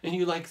workers and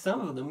you like some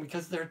of them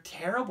because they're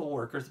terrible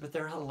workers but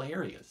they're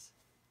hilarious?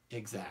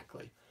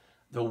 Exactly.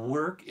 The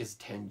work is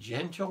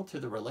tangential to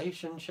the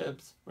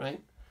relationships, right?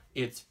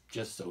 It's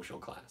just social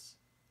class.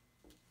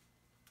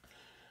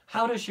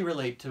 How does she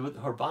relate to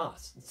her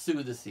boss,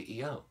 Sue the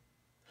CEO?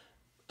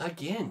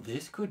 Again,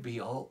 this could be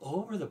all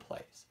over the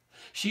place.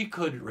 She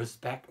could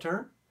respect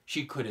her.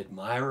 She could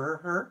admire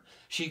her.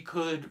 She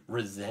could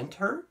resent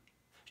her.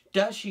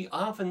 Does she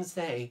often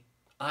say,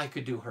 I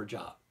could do her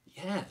job?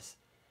 Yes,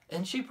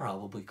 and she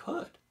probably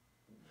could.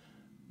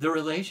 The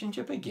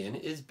relationship, again,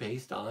 is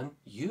based on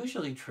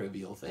usually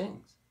trivial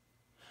things.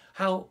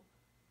 How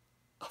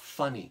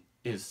funny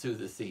is Sue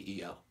the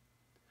CEO?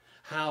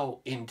 How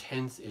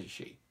intense is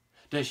she?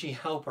 Does she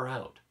help her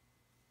out?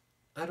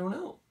 I don't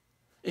know.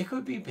 It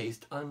could be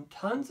based on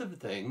tons of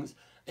things,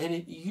 and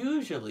it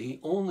usually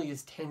only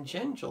is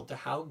tangential to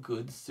how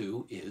good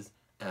Sue is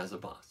as a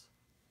boss.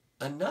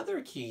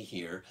 Another key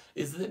here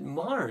is that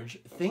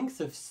Marge thinks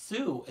of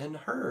Sue and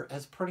her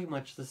as pretty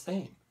much the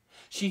same.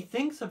 She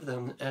thinks of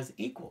them as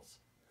equals.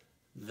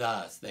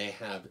 Thus, they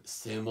have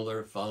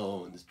similar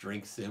phones,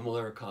 drink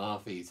similar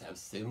coffees, have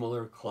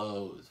similar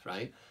clothes,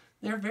 right?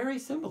 They're very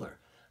similar.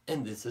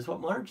 And this is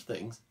what Marge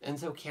thinks, and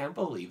so can't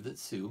believe that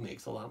Sue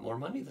makes a lot more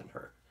money than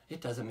her.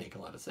 It doesn't make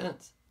a lot of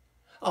sense.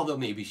 Although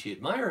maybe she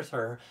admires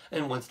her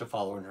and wants to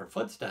follow in her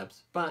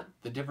footsteps, but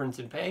the difference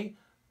in pay?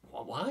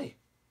 Well, why?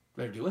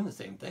 They're doing the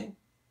same thing.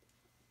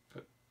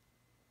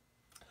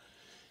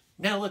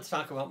 Now let's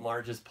talk about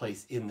Marge's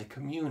place in the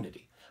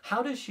community.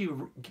 How does she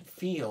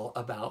feel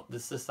about the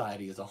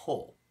society as a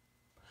whole?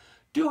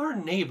 Do her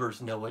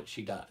neighbors know what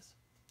she does?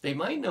 They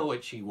might know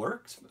what she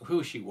works,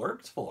 who she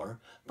works for,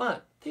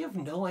 but they have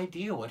no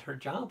idea what her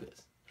job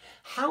is.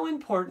 How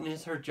important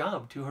is her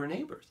job to her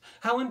neighbors?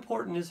 How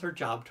important is her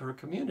job to her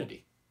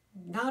community?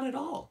 Not at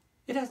all.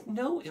 It has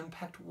no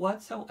impact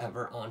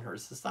whatsoever on her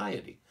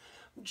society.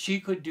 She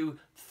could do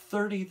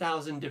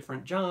 30,000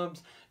 different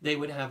jobs. They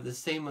would have the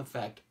same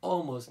effect,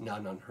 almost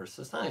none on her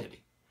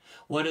society.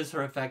 What is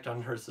her effect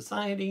on her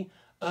society?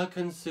 A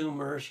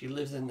consumer, she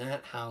lives in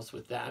that house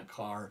with that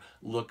car,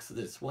 looks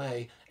this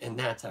way, and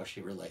that's how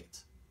she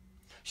relates.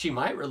 She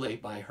might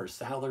relate by her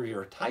salary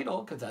or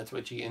title, because that's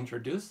what she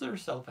introduced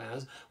herself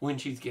as when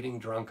she's getting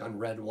drunk on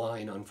red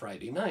wine on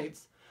Friday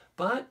nights,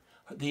 but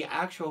the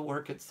actual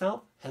work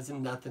itself has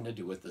nothing to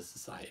do with the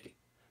society.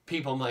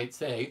 People might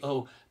say,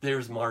 oh,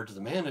 there's Marge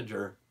the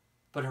manager,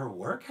 but her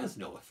work has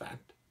no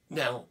effect.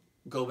 Now,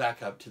 go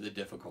back up to the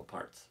difficult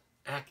parts.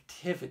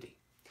 Activity.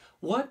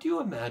 What do you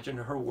imagine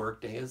her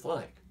workday is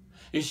like?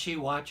 Is she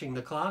watching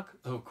the clock?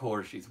 Of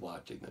course she's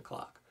watching the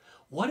clock.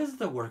 What is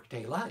the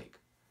workday like?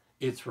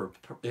 It's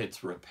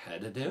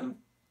repetitive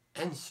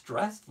and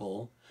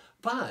stressful,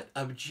 but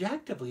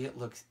objectively it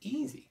looks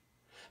easy.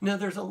 Now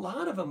there's a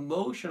lot of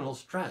emotional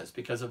stress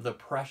because of the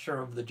pressure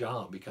of the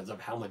job, because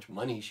of how much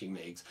money she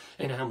makes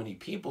and how many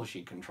people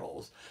she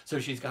controls. So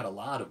she's got a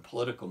lot of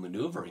political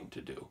maneuvering to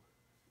do.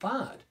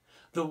 But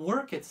the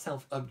work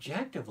itself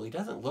objectively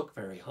doesn't look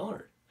very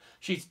hard.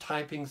 She's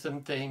typing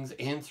some things,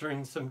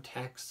 answering some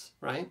texts,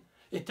 right?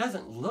 It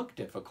doesn't look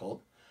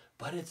difficult,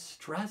 but it's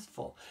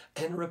stressful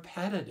and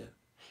repetitive.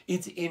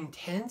 It's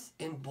intense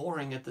and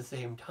boring at the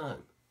same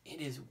time.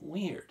 It is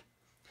weird.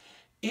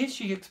 Is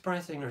she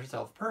expressing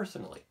herself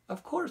personally?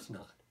 Of course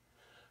not.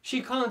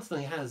 She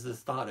constantly has this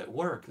thought at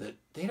work that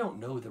they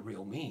don't know the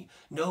real me.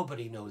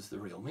 Nobody knows the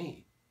real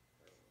me.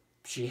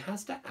 She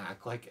has to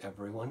act like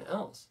everyone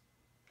else.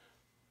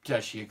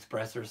 Does she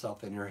express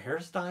herself in her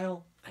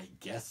hairstyle? I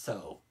guess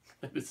so.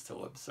 It is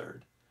so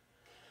absurd.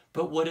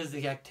 But what is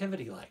the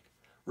activity like?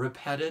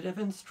 Repetitive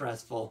and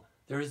stressful.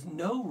 There is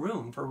no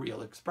room for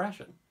real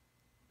expression.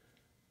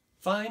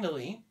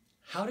 Finally,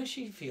 how does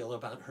she feel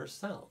about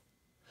herself?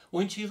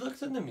 When she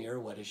looks in the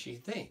mirror, what does she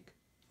think?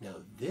 Now,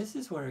 this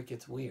is where it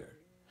gets weird,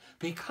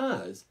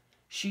 because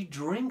she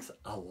drinks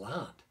a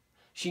lot.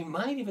 She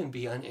might even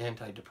be on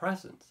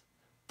antidepressants.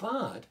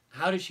 But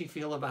how does she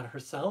feel about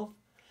herself?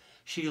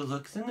 She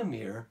looks in the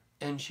mirror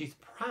and she's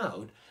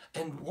proud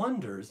and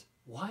wonders,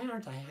 why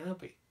aren't I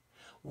happy?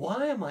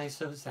 Why am I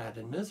so sad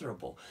and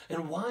miserable?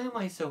 And why am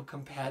I so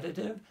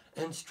competitive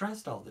and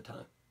stressed all the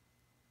time?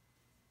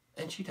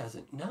 And she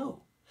doesn't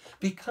know.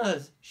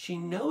 Because she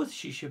knows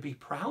she should be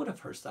proud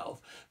of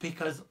herself,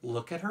 because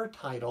look at her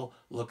title,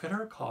 look at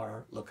her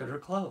car, look at her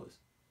clothes.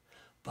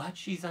 But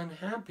she's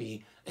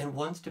unhappy and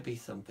wants to be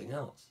something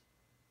else.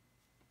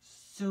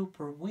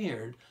 Super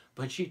weird,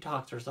 but she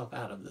talks herself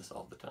out of this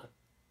all the time.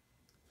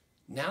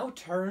 Now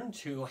turn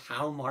to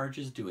how Marge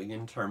is doing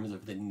in terms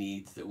of the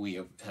needs that we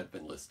have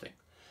been listing.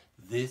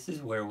 This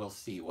is where we'll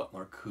see what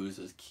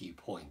Marcuse's key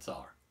points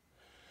are.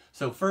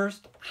 So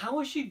first,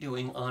 how is she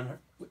doing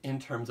in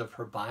terms of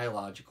her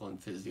biological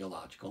and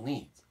physiological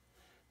needs?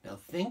 Now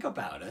think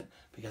about it,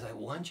 because I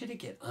want you to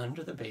get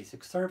under the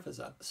basic surface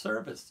of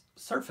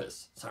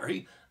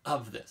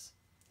this.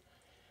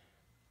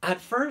 At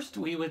first,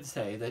 we would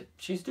say that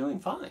she's doing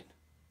fine.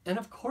 And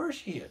of course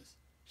she is.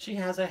 She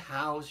has a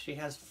house, she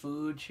has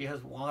food, she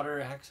has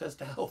water, access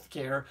to health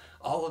care,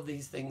 all of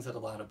these things that a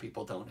lot of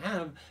people don't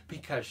have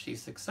because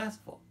she's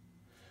successful.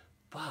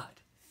 But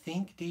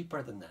think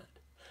deeper than that.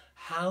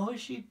 How is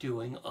she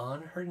doing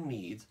on her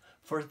needs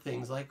for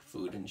things like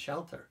food and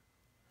shelter?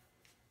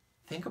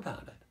 Think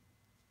about it.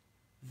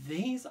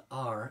 These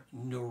are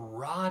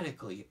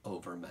neurotically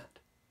overmet.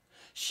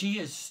 She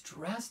is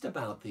stressed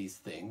about these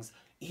things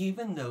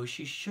even though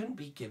she shouldn't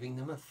be giving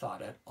them a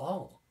thought at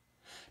all.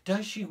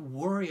 Does she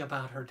worry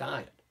about her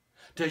diet?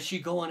 Does she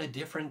go on a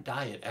different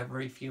diet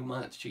every few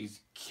months?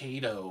 She's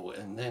keto,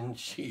 and then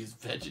she's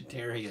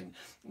vegetarian,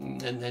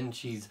 and then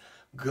she's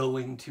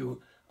going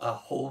to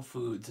Whole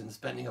Foods and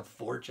spending a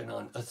fortune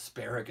on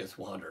asparagus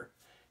water.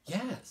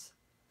 Yes,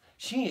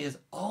 she is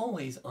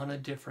always on a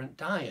different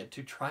diet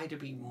to try to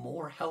be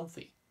more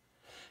healthy.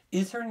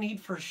 Is her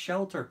need for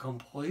shelter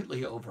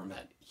completely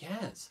overmet?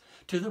 Yes,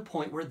 to the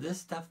point where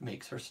this stuff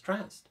makes her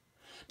stressed.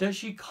 Does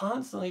she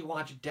constantly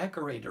watch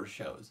decorator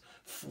shows,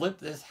 flip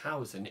this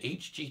house and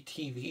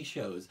HGTV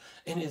shows,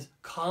 and is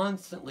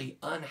constantly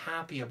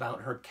unhappy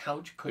about her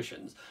couch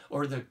cushions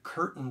or the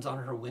curtains on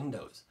her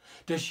windows?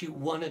 Does she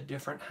want a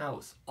different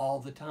house all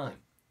the time?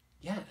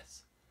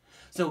 Yes.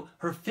 So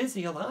her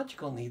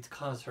physiological needs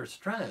cause her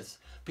stress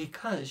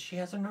because she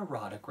has a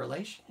neurotic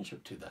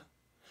relationship to them.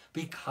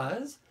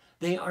 because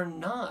they are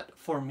not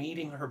for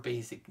meeting her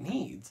basic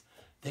needs.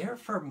 They're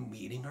for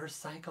meeting her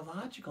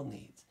psychological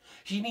needs.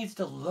 She needs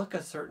to look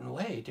a certain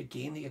way to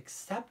gain the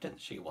acceptance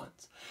she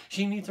wants.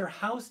 She needs her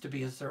house to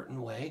be a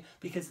certain way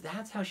because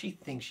that's how she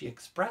thinks she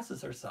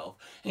expresses herself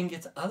and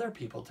gets other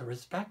people to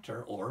respect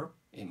her or,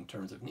 in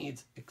terms of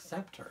needs,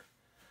 accept her.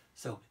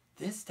 So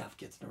this stuff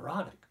gets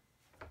neurotic.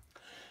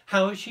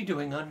 How is she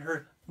doing on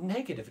her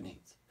negative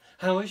needs?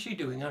 How is she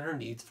doing on her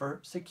needs for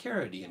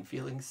security and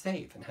feeling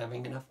safe and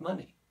having enough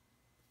money?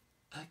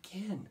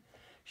 Again,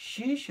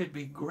 she should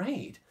be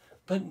great,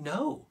 but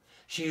no.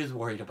 She is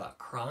worried about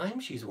crime.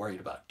 She's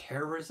worried about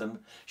terrorism.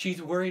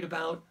 She's worried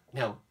about,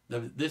 now,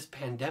 this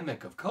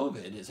pandemic of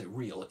COVID is a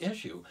real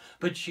issue,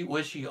 but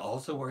was she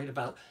also worried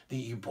about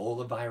the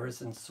Ebola virus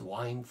and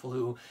swine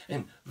flu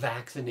and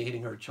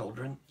vaccinating her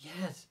children?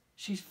 Yes,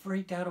 she's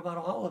freaked out about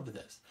all of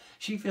this.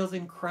 She feels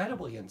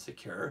incredibly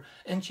insecure,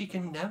 and she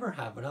can never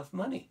have enough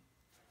money.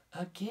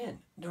 Again,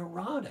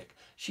 neurotic.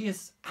 She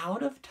is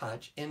out of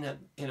touch in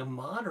a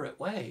moderate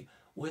way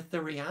with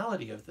the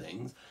reality of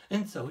things,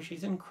 and so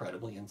she's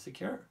incredibly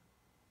insecure.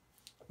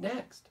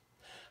 Next,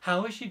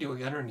 how is she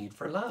doing on her need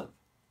for love?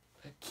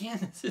 Again,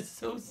 this is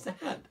so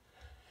sad.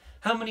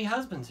 How many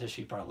husbands has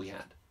she probably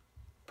had?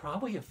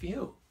 Probably a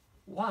few.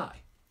 Why?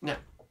 Now,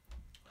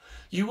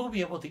 you will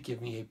be able to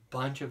give me a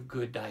bunch of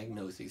good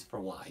diagnoses for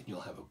why, and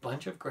you'll have a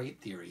bunch of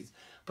great theories,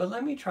 but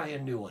let me try a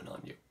new one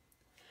on you.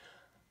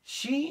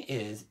 She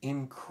is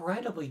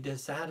incredibly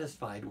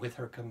dissatisfied with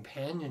her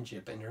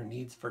companionship and her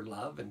needs for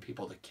love and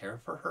people to care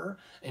for her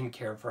and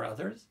care for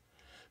others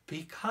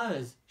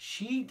because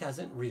she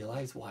doesn't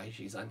realize why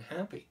she's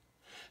unhappy.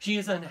 She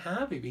is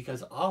unhappy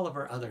because all of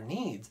her other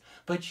needs,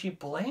 but she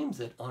blames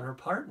it on her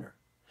partner.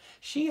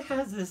 She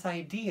has this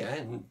idea,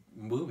 and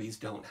movies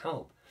don't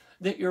help,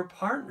 that your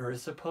partner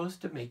is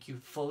supposed to make you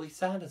fully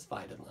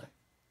satisfied in life.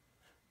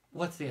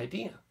 What's the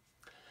idea?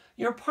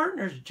 Your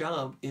partner's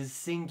job is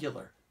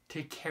singular,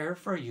 to care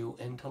for you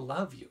and to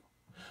love you.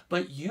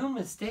 But you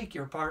mistake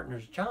your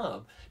partner's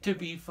job to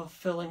be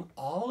fulfilling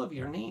all of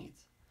your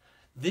needs.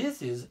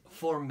 This is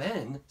for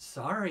men.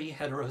 Sorry,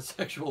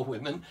 heterosexual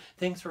women.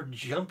 Thanks for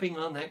jumping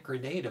on that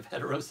grenade of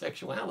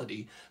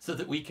heterosexuality so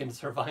that we can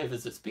survive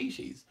as a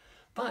species.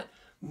 But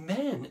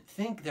men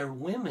think their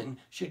women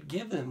should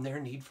give them their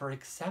need for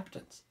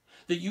acceptance.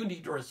 That you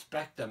need to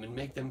respect them and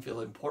make them feel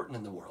important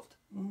in the world.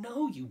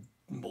 No, you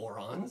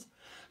morons.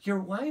 Your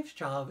wife's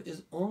job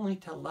is only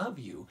to love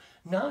you,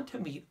 not to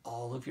meet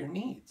all of your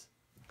needs.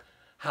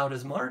 How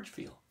does Marge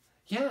feel?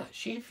 Yeah,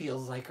 she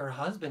feels like her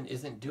husband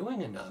isn't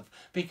doing enough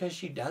because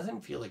she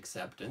doesn't feel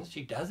acceptance.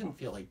 She doesn't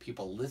feel like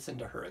people listen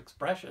to her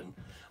expression,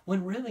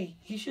 when really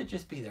he should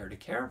just be there to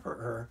care for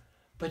her,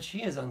 but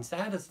she is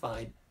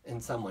unsatisfied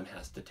and someone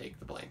has to take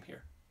the blame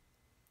here.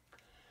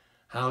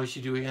 How is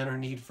she doing on her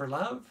need for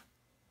love?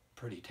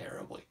 Pretty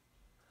terribly.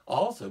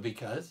 Also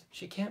because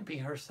she can't be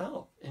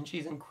herself and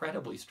she's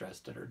incredibly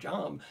stressed at her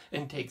job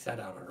and takes that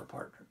out on her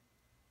partner.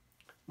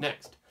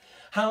 Next,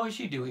 how is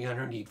she doing on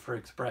her need for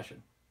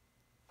expression?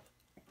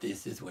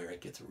 This is where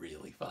it gets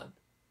really fun.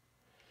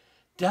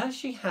 Does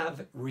she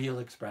have real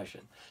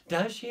expression?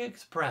 Does she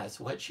express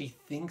what she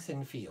thinks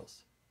and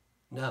feels?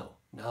 No,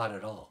 not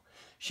at all.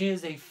 She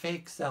is a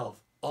fake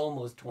self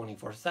almost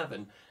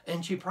 24/7,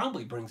 and she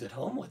probably brings it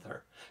home with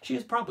her. She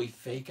is probably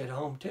fake at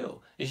home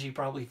too. Is she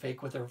probably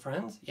fake with her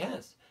friends?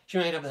 Yes. She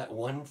might have that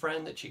one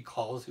friend that she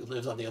calls who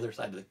lives on the other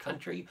side of the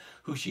country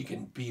who she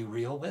can be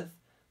real with,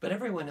 but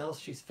everyone else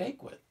she's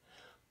fake with.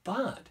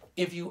 But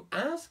if you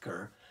ask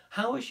her,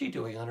 how is she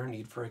doing on her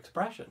need for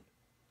expression?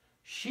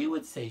 She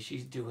would say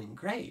she's doing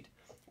great,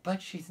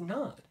 but she's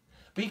not,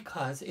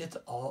 because it's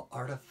all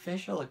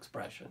artificial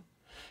expression.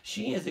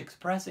 She is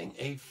expressing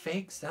a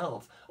fake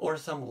self or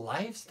some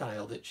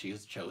lifestyle that she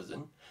has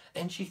chosen,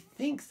 and she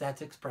thinks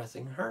that's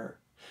expressing her.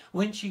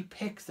 When she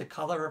picks the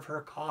color of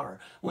her car,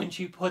 when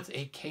she puts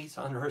a case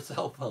on her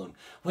cell phone,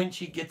 when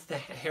she gets the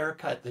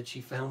haircut that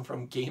she found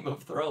from Game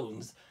of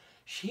Thrones,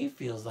 she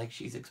feels like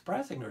she's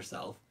expressing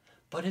herself,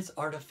 but it's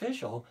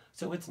artificial,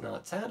 so it's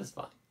not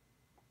satisfying.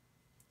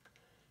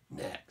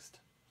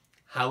 Next,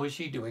 how is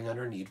she doing on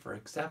her need for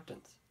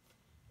acceptance?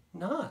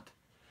 Not.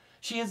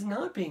 She is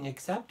not being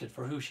accepted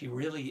for who she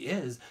really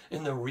is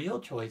in the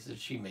real choices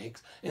she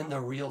makes, in the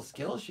real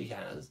skills she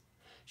has.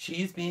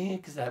 She's being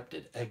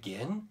accepted,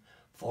 again,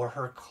 for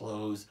her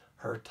clothes,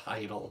 her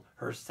title,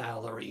 her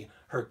salary,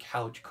 her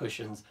couch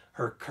cushions,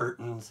 her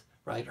curtains,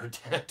 right, her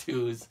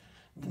tattoos.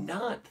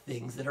 Not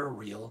things that are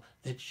real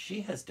that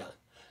she has done.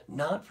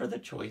 Not for the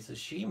choices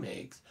she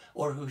makes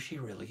or who she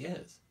really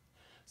is.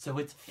 So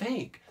it's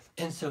fake,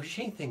 and so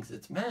she thinks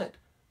it's met,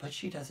 but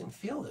she doesn't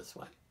feel this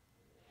way.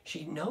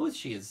 She knows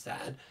she is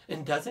sad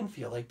and doesn't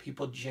feel like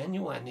people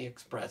genuinely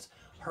express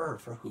her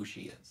for who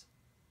she is.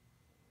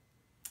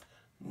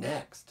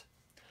 Next,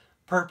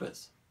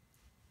 purpose.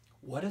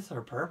 What is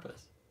her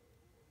purpose?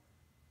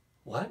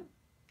 What?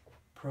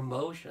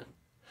 Promotion.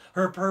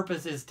 Her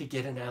purpose is to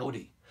get an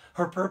Audi.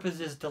 Her purpose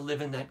is to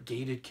live in that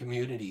gated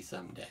community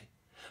someday.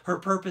 Her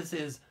purpose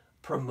is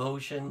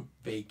promotion,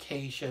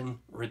 vacation,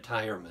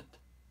 retirement.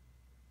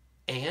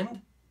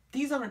 And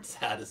these aren't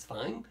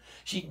satisfying.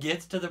 She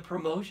gets to the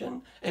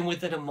promotion, and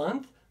within a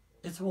month,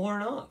 it's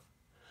worn off.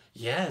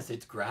 Yes,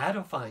 it's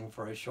gratifying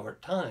for a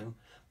short time,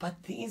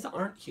 but these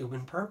aren't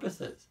human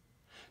purposes.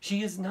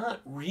 She is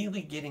not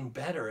really getting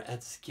better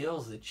at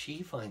skills that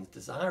she finds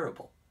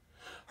desirable.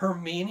 Her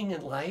meaning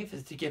in life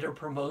is to get her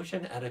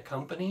promotion at a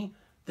company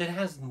that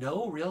has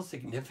no real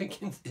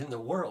significance in the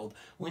world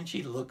when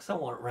she looks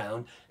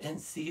around and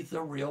sees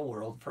the real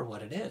world for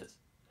what it is.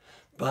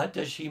 But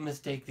does she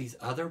mistake these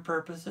other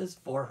purposes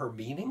for her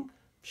meaning?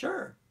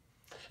 Sure.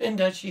 And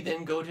does she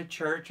then go to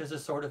church as a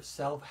sort of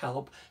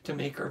self-help to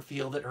make her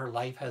feel that her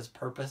life has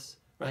purpose,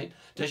 right?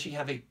 Does she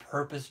have a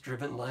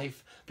purpose-driven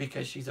life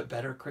because she's a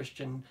better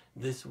Christian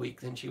this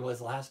week than she was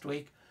last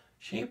week?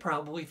 She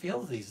probably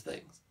feels these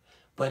things.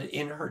 But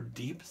in her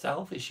deep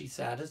self, is she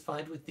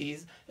satisfied with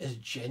these as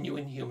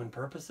genuine human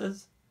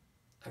purposes?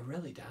 I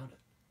really doubt it.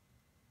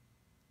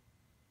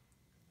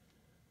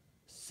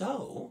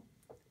 So,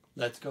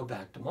 let's go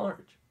back to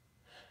Marge.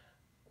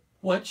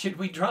 What should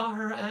we draw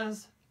her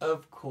as?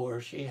 Of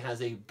course, she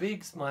has a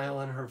big smile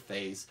on her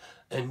face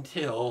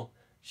until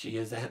she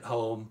is at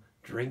home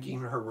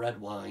drinking her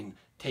red wine,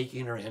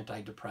 taking her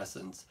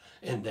antidepressants,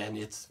 and then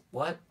it's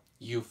what?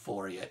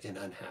 Euphoria in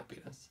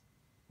unhappiness.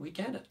 We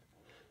get it.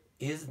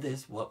 Is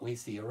this what we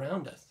see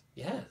around us?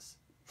 Yes.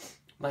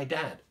 My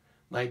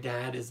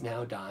dad is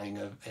now dying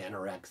of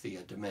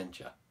anorexia,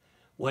 dementia.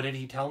 What did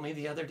he tell me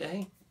the other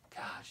day?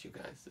 Gosh, you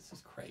guys, this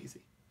is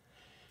crazy.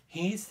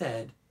 He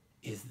said,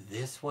 is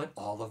this what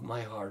all of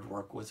my hard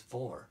work was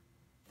for?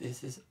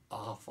 This is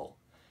awful.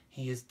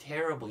 He is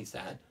terribly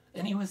sad,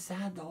 and he was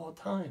sad the whole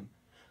time.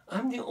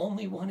 I'm the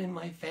only one in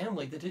my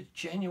family that is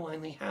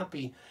genuinely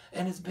happy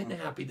and has been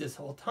happy this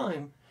whole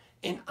time,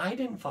 and I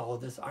didn't follow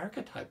this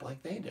archetype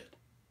like they did.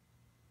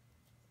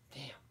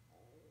 Damn.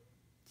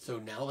 So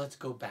now let's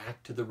go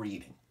back to the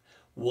reading.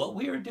 What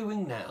we are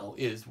doing now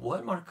is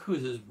what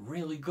Marcuse is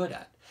really good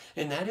at,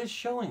 and that is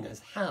showing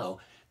us how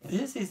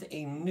this is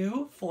a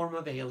new form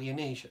of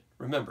alienation.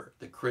 Remember,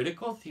 the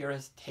critical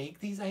theorists take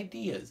these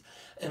ideas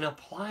and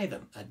apply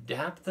them,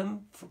 adapt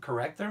them,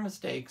 correct their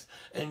mistakes,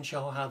 and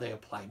show how they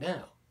apply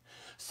now.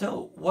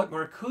 So what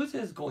Marcuse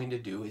is going to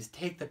do is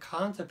take the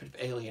concept of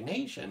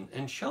alienation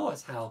and show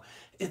us how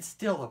it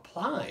still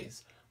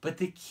applies, but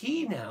the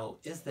key now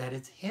is that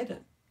it's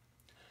hidden.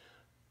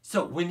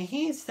 So when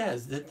he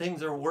says that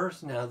things are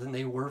worse now than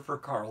they were for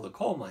Carl the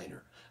coal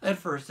miner, at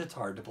first it's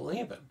hard to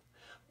believe him.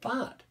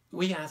 But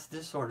we ask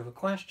this sort of a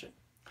question.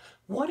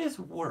 What is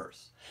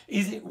worse?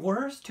 Is it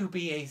worse to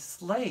be a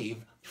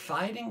slave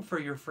fighting for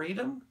your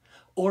freedom,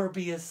 or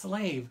be a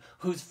slave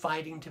who's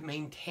fighting to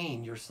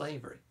maintain your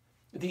slavery?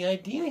 The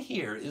idea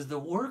here is the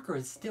worker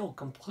is still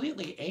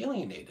completely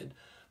alienated,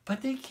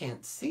 but they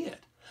can't see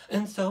it.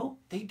 And so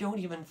they don't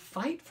even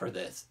fight for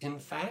this. In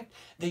fact,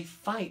 they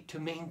fight to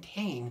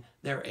maintain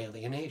their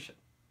alienation.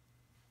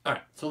 All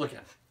right, so look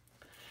at it.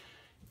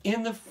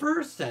 In the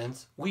first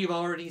sense, we've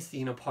already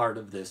seen a part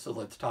of this, so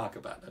let's talk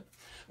about it.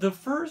 The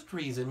first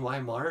reason why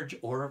Marge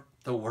or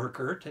the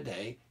worker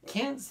today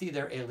can't see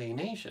their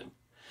alienation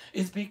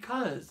is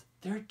because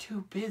they're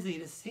too busy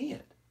to see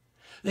it.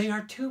 They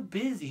are too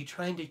busy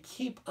trying to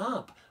keep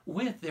up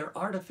with their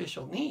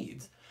artificial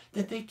needs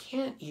that they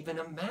can't even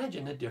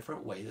imagine a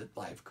different way that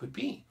life could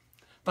be.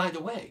 By the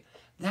way,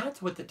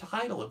 that's what the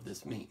title of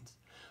this means.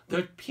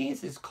 The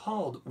piece is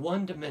called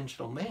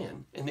One-Dimensional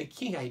Man, and the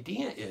key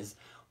idea is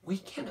we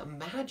can't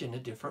imagine a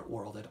different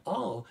world at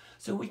all,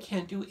 so we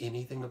can't do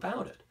anything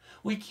about it.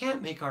 We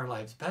can't make our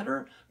lives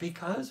better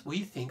because we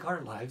think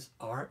our lives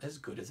are as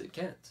good as it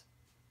gets.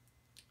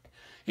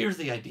 Here's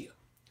the idea.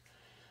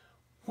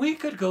 We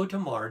could go to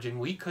Marge and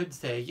we could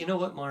say, you know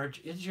what,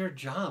 Marge, it's your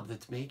job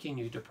that's making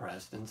you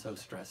depressed and so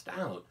stressed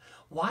out.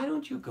 Why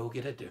don't you go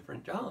get a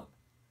different job?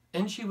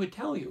 And she would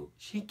tell you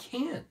she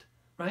can't,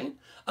 right?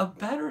 A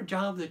better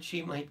job that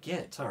she might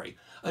get,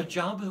 a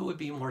job that would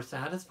be more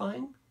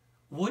satisfying,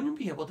 wouldn't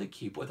be able to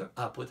keep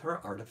up with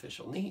her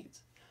artificial needs.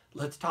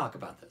 Let's talk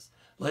about this.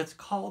 Let's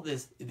call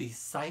this the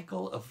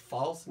cycle of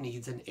false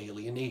needs and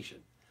alienation.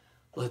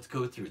 Let's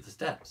go through the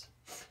steps.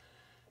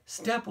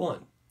 Step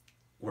 1.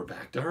 We're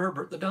back to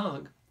Herbert the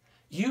dog.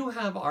 You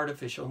have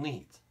artificial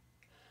needs.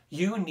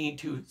 You need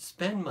to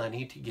spend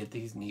money to get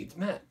these needs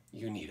met.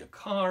 You need a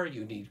car,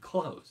 you need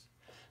clothes.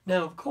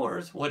 Now, of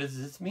course, what does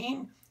this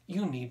mean?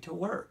 You need to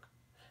work.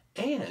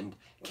 And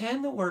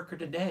can the worker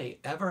today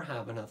ever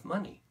have enough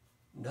money?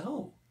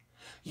 No.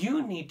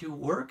 You need to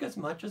work as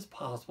much as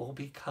possible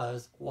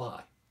because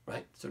why?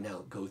 Right? So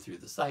now go through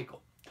the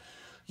cycle.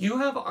 You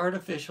have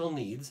artificial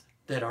needs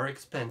that are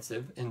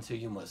expensive, and so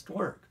you must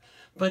work.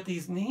 But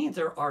these needs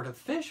are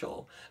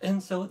artificial,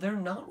 and so they're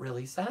not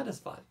really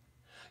satisfying.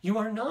 You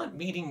are not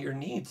meeting your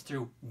needs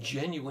through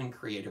genuine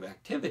creative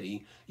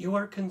activity. You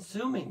are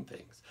consuming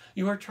things.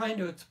 You are trying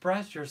to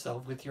express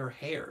yourself with your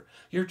hair.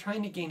 You're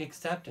trying to gain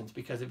acceptance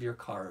because of your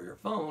car or your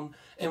phone.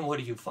 And what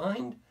do you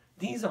find?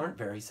 These aren't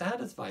very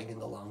satisfying in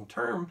the long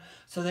term,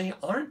 so they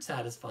aren't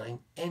satisfying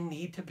and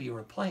need to be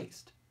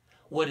replaced.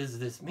 What does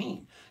this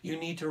mean? You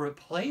need to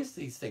replace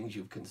these things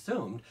you've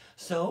consumed,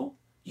 so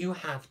you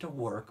have to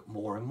work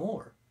more and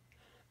more.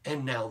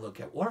 And now look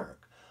at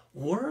work.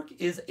 Work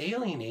is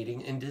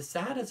alienating and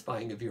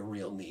dissatisfying of your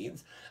real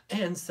needs,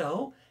 and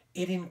so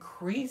it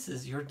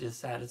increases your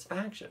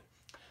dissatisfaction.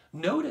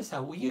 Notice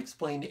how we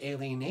explained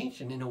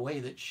alienation in a way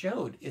that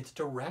showed its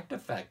direct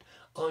effect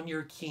on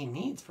your key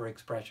needs for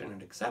expression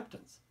and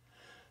acceptance.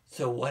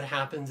 So what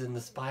happens in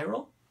the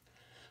spiral?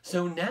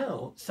 So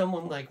now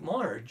someone like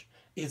Marge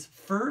is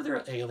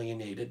further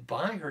alienated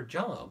by her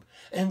job,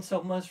 and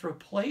so must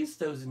replace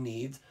those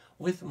needs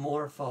with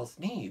more false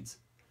needs,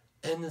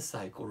 and the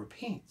cycle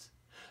repeats.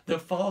 The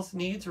false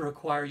needs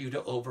require you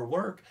to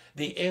overwork.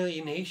 The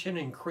alienation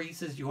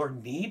increases your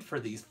need for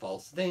these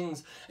false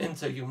things, and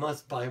so you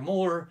must buy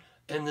more,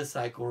 and the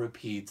cycle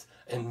repeats,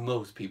 and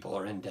most people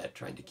are in debt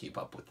trying to keep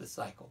up with the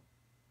cycle.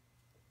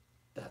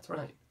 That's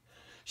right.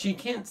 She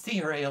can't see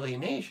her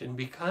alienation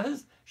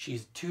because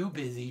she's too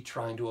busy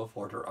trying to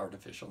afford her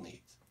artificial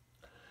needs.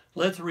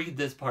 Let's read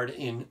this part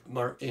in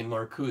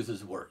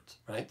Marcuse's words,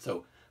 right?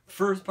 So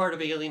first part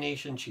of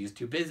alienation, she's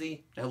too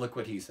busy. Now look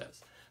what he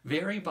says.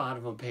 Very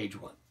bottom of page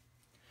 1.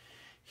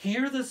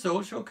 Here the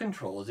social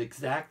controls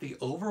exact the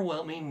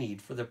overwhelming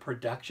need for the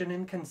production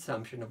and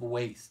consumption of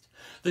waste,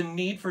 the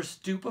need for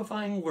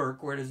stupefying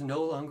work where it is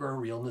no longer a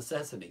real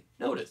necessity.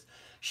 Notice,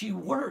 she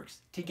works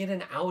to get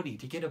an Audi,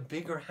 to get a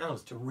bigger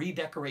house, to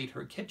redecorate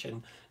her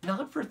kitchen,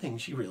 not for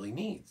things she really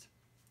needs.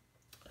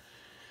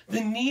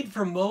 The need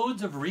for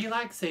modes of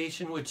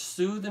relaxation which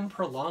soothe and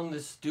prolong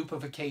this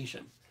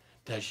stupefaction.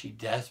 Does she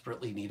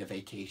desperately need a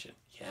vacation?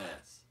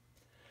 Yes.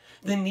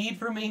 The need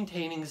for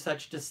maintaining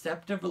such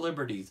deceptive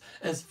liberties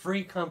as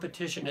free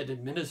competition at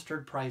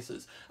administered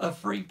prices, a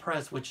free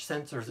press which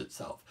censors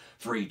itself,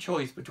 free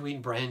choice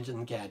between brands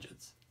and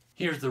gadgets.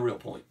 Here's the real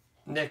point.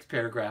 Next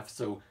paragraph,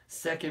 so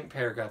second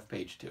paragraph,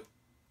 page 2.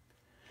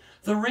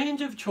 The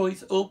range of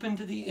choice open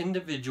to the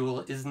individual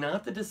is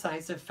not the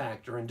decisive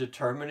factor in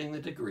determining the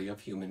degree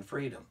of human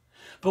freedom,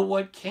 but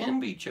what can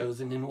be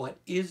chosen and what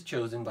is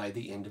chosen by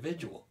the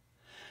individual.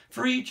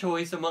 Free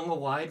choice among a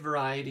wide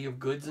variety of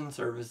goods and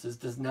services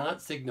does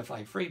not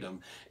signify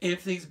freedom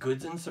if these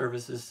goods and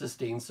services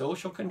sustain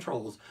social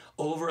controls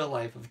over a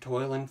life of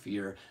toil and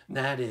fear,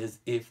 that is,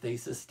 if they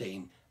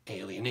sustain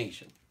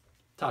alienation.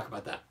 Talk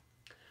about that.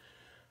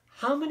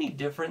 How many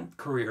different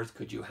careers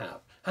could you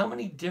have? How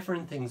many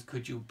different things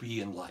could you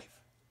be in life?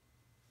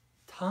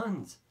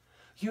 Tons.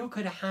 You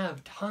could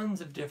have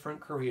tons of different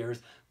careers,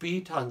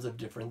 be tons of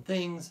different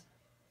things,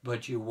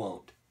 but you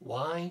won't.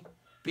 Why?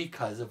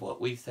 Because of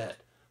what we said.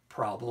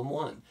 Problem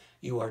 1,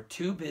 you are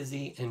too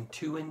busy and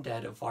too in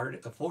debt of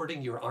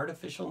affording your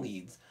artificial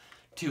needs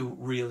to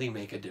really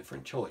make a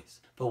different choice.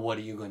 But what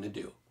are you going to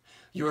do?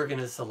 You are going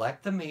to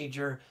select the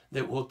major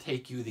that will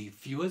take you the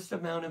fewest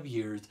amount of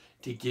years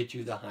to get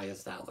you the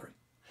highest salary.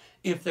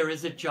 If there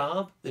is a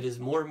job that is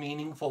more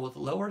meaningful with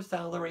lower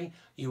salary,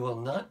 you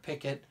will not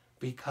pick it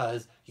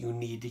because you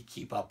need to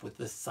keep up with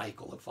the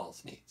cycle of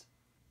false needs.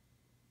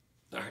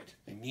 All right,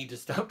 I need to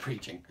stop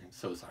preaching. I'm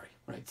so sorry.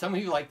 Right? Some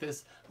of you like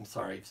this. I'm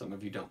sorry if some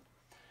of you don't.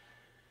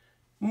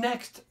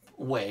 Next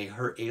way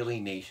her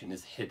alienation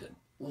is hidden.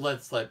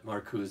 Let's let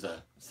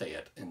Marcuse say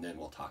it, and then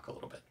we'll talk a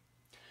little bit.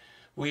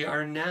 We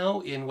are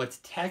now in what's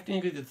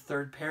technically the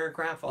third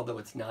paragraph, although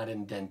it's not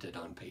indented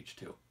on page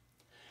 2.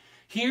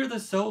 Here the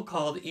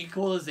so-called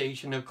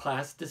equalization of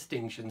class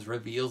distinctions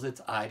reveals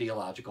its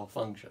ideological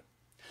function.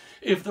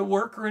 If the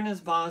worker and his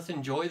boss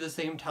enjoy the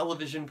same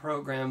television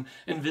program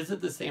and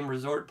visit the same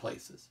resort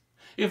places,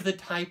 if the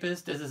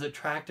typist is as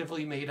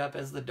attractively made up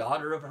as the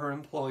daughter of her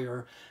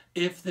employer,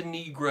 if the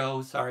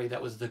Negro, sorry,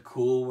 that was the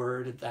cool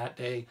word at that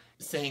day,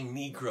 saying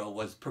Negro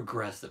was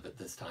progressive at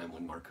this time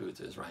when Marcuse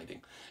is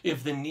writing.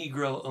 If the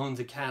Negro owns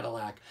a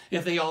Cadillac,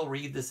 if they all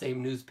read the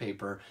same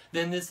newspaper,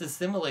 then this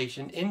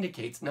assimilation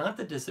indicates not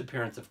the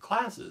disappearance of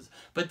classes,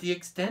 but the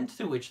extent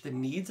to which the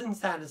needs and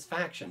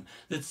satisfaction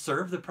that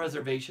serve the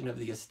preservation of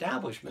the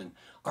establishment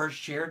are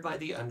shared by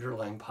the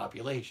underlying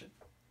population.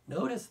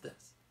 Notice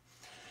this.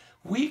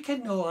 We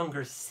can no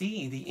longer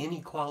see the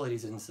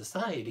inequalities in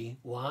society.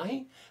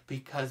 Why?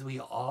 Because we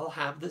all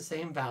have the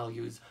same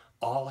values,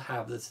 all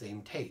have the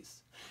same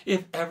tastes.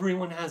 If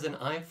everyone has an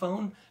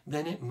iPhone,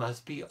 then it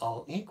must be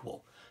all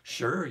equal.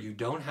 Sure, you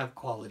don't have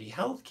quality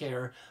health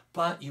care,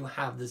 but you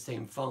have the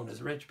same phone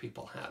as rich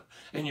people have,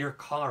 and your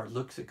car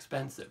looks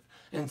expensive.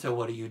 And so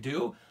what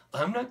do?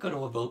 I'm not going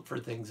to vote for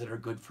things that are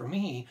good for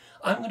me.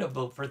 I'm going to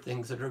vote for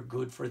things that are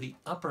good for the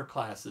upper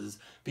classes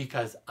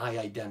because I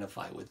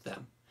identify with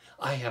them.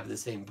 I have the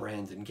same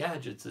brands and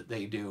gadgets that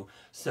they do,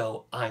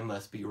 so I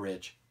must be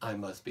rich, I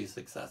must be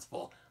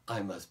successful,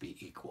 I must be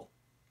equal.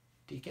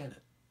 Do you get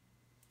it?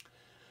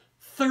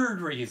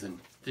 Third reason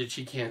that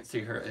she can't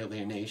see her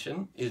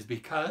alienation is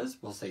because,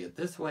 we'll say it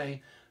this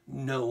way,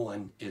 no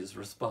one is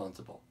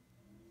responsible.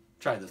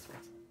 Try this one.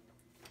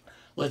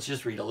 Let's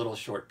just read a little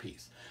short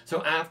piece.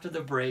 So after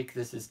the break,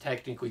 this is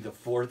technically the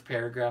fourth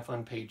paragraph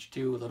on page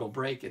 2, a little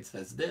break, it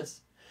says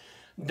this.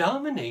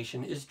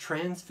 Domination is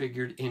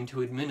transfigured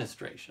into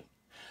administration.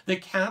 The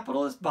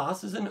capitalist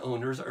bosses and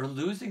owners are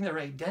losing their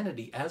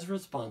identity as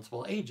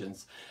responsible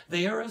agents.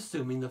 They are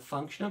assuming the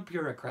function of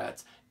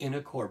bureaucrats in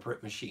a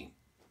corporate machine.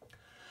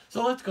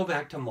 So let's go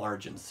back to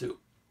Marge and Sue.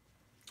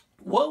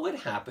 What would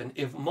happen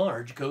if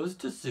Marge goes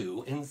to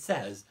Sue and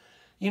says,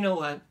 you know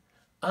what,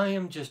 I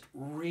am just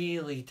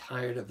really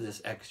tired of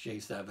this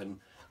XJ7.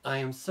 I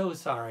am so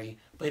sorry,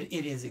 but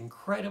it is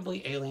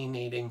incredibly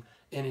alienating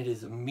and it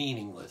is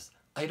meaningless.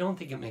 I don't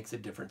think it makes a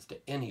difference to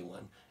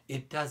anyone.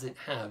 It doesn't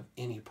have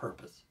any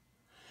purpose.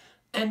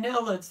 And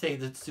now let's say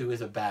that Sue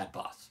is a bad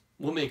boss.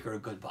 We'll make her a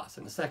good boss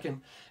in a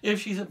second.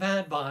 If she's a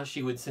bad boss,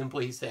 she would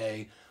simply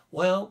say,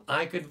 well,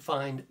 I could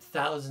find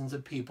thousands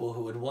of people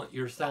who would want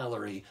your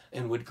salary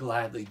and would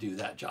gladly do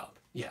that job.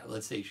 Yeah,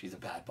 let's say she's a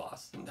bad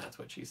boss, and that's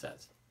what she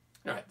says.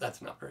 All right,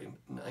 that's not very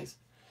nice.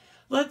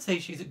 Let's say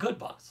she's a good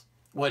boss.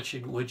 What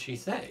would she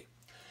say?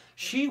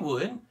 She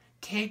would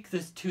take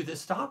this to the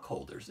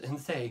stockholders and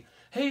say,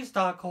 hey,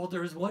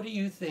 stockholders, what do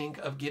you think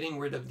of getting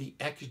rid of the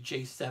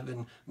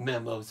XJ7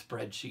 memo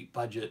spreadsheet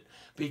budget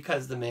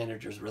because the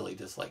managers really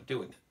dislike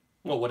doing it?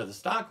 Well, what are the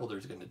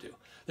stockholders going to do?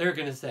 They're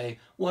going to say,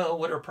 well,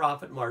 what are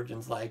profit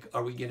margins like?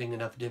 Are we getting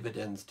enough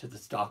dividends to the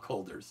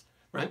stockholders?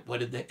 Right?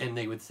 And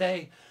they would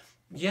say,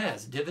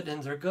 yes,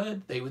 dividends are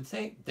good. They would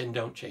say, then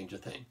don't change a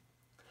thing.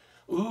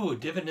 Ooh,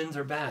 dividends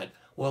are bad.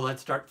 Well,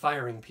 let's start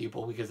firing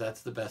people because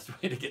that's the best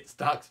way to get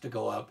stocks to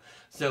go up.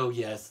 So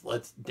yes,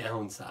 let's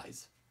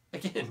downsize.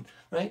 Again,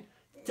 right?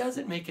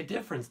 Doesn't make a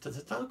difference to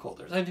the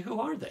stockholders. And who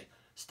are they?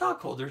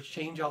 Stockholders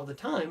change all the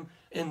time,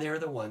 and they're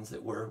the ones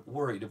that we're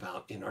worried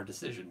about in our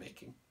decision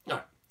making. All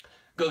right,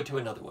 go to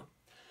another one.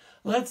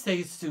 Let's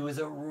say Sue is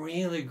a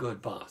really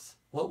good boss.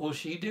 What will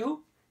she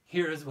do?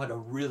 Here's what a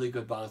really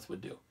good boss would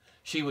do.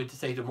 She would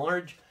say to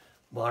Marge,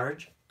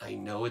 Marge, I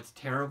know it's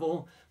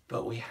terrible,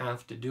 but we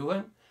have to do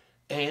it.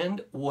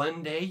 And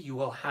one day you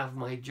will have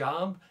my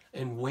job,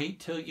 and wait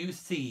till you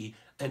see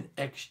an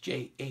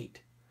XJ8.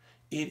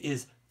 It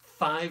is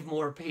 5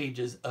 more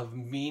pages of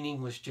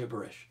meaningless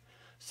gibberish.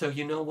 So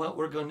you know what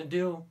we're going to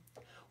do?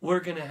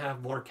 We're going to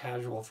have more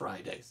casual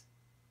Fridays.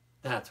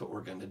 That's what we're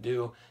going to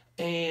do.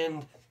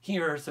 And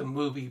here are some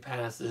movie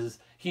passes.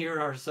 Here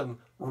are some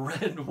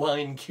red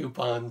wine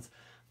coupons.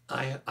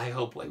 I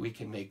hope we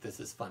can make this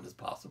as fun as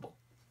possible.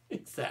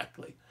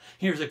 Exactly.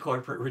 Here's a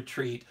corporate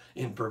retreat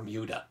in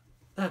Bermuda.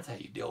 That's how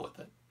you deal with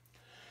it.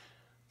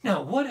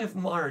 Now, what if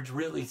Marge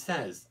really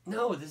says,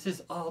 no, this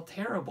is all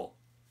terrible?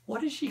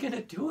 What is she going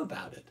to do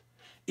about it?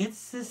 It's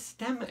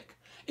systemic.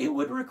 It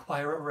would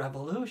require a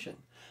revolution.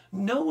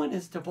 No one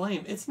is to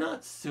blame. It's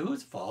not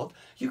Sue's fault.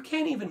 You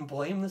can't even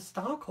blame the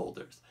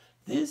stockholders.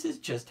 This is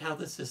just how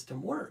the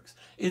system works.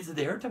 It's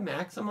there to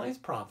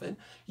maximize profit.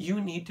 You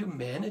need to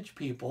manage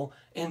people,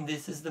 and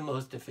this is the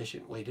most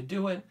efficient way to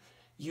do it.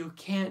 You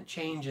can't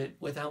change it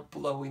without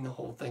blowing the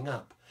whole thing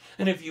up.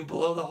 And if you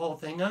blow the whole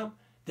thing up,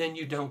 then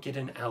you don't get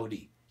an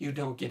Audi. You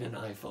don't get an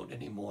iPhone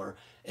anymore.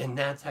 And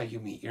that's how you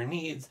meet your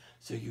needs,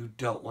 so you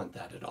don't want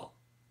that at all.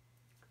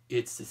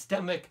 It's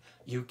systemic.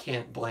 You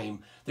can't blame.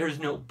 There's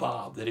no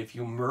Bob that if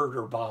you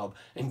murder Bob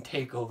and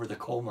take over the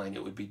coal mine,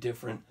 it would be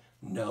different.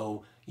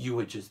 No, you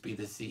would just be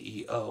the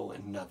CEO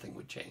and nothing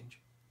would change.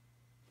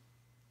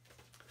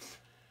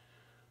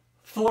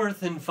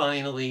 Fourth and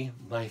finally,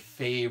 my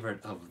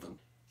favorite of them.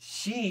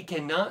 She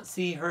cannot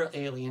see her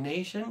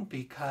alienation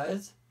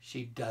because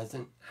she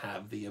doesn't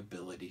have the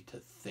ability to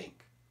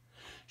think.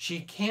 She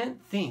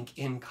can't think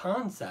in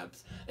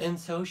concepts, and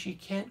so she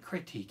can't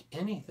critique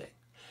anything.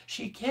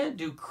 She can't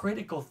do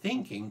critical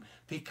thinking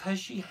because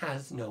she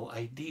has no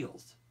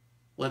ideals.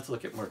 Let's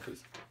look at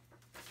Marcuse.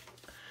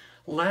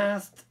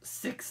 Last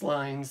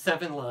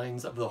 7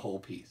 lines of the whole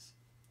piece.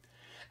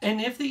 And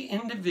if the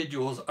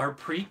individuals are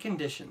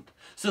preconditioned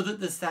so that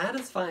the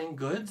satisfying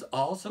goods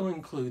also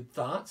include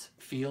thoughts,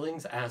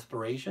 feelings,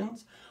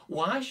 aspirations,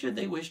 why should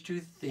they wish to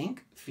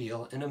think,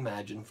 feel, and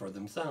imagine for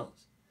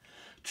themselves?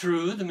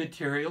 True, the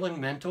material and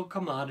mental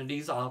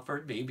commodities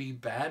offered may be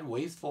bad,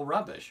 wasteful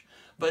rubbish,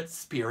 but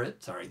spirit,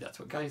 that's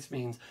what Geist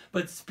means,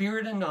 but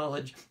spirit and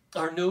knowledge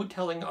are no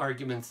telling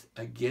arguments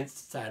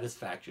against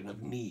satisfaction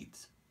of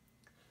needs.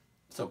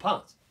 So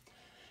pause.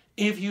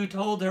 If you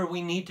told her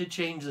we need to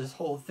change this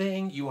whole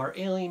thing, you are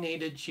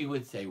alienated, she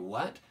would say,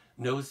 what?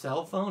 No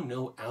cell phone,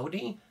 no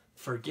Audi?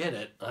 Forget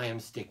it, I am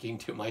sticking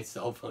to my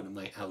cell phone and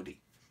my Audi.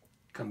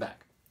 Come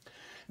back.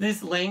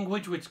 This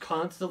language, which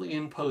constantly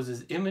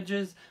imposes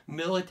images,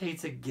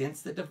 militates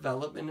against the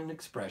development and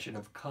expression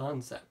of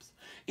concepts.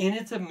 In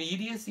its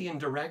immediacy and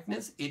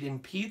directness, it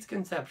impedes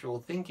conceptual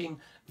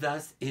thinking,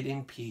 thus it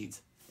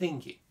impedes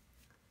thinking.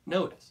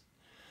 Notice,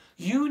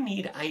 you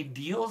need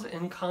ideals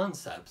and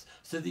concepts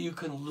so that you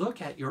can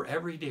look at your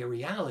everyday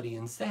reality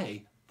and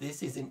say,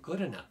 this isn't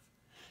good enough.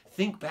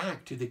 Think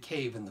back to the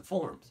cave and the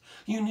forms.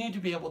 You need to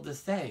be able to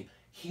say,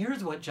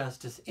 here's what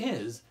justice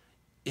is,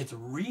 its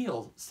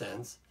real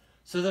sense,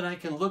 so that I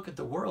can look at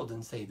the world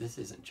and say, this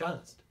isn't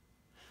just.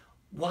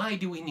 Why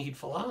do we need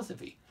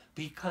philosophy?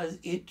 Because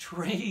it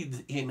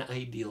trades in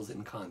ideals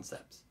and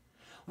concepts.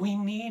 We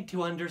need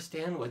to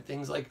understand what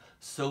things like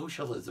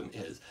socialism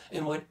is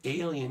and what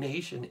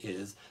alienation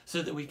is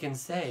so that we can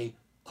say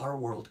our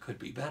world could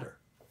be better.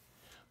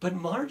 But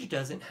Marge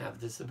doesn't have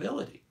this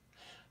ability.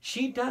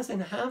 She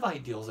doesn't have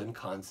ideals and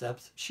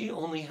concepts. She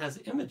only has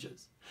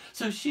images.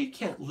 So she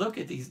can't look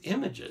at these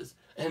images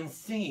and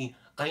see,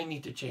 I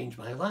need to change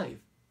my life.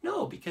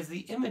 No, because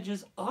the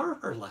images are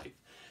her life.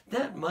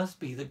 That must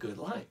be the good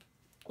life.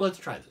 Let's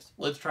try this.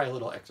 Let's try a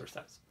little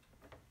exercise.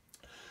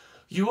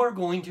 You are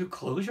going to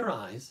close your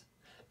eyes,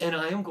 and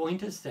I am going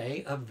to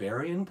say a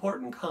very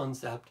important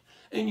concept,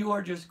 and you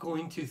are just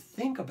going to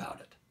think about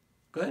it.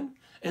 Good?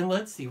 And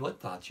let's see what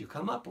thoughts you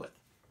come up with.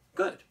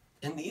 Good.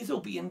 And these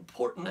will be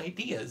important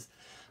ideas.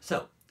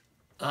 So,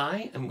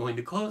 I am going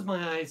to close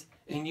my eyes,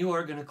 and you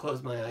are going to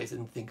close my eyes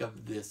and think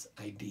of this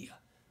idea.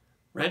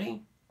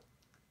 Ready?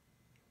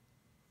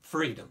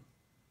 Freedom.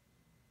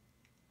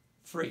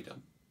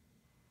 Freedom.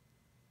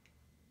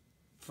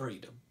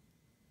 Freedom.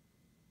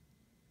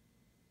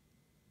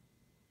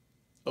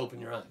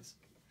 Open your eyes.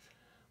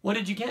 What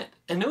did you get?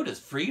 And notice,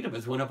 freedom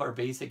is one of our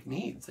basic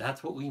needs.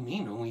 That's what we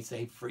mean when we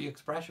say free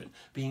expression,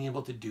 being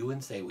able to do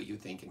and say what you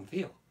think and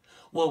feel.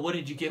 Well, what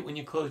did you get when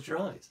you closed your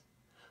eyes?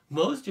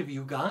 Most of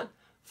you got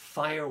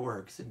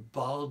fireworks and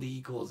bald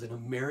eagles and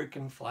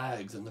American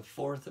flags and the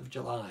 4th of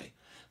July.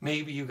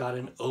 Maybe you got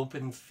an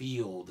open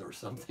field or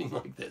something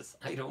like this.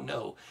 I don't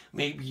know.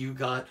 Maybe you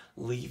got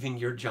leaving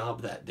your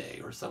job that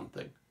day or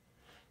something.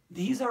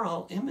 These are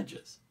all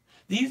images.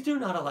 These do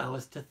not allow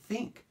us to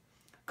think.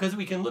 Because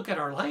we can look at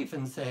our life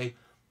and say,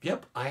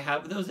 yep, I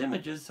have those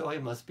images, so I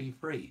must be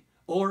free.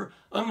 Or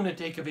I'm going to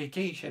take a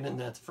vacation and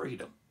that's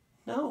freedom.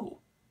 No.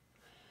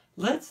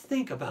 Let's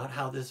think about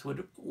how this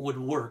would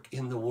work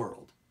in the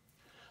world.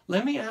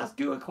 Let me ask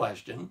you a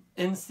question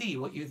and see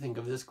what you think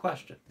of this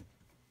question.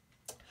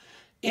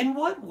 In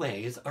what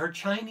ways are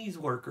Chinese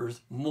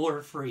workers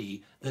more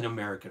free than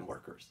American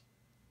workers?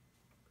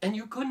 And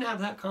you couldn't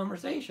have that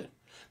conversation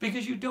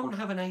because you don't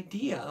have an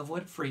idea of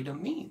what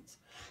freedom means.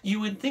 You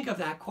would think of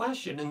that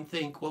question and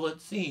think, well,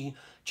 let's see,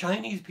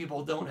 Chinese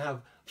people don't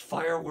have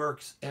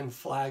fireworks and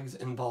flags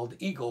and bald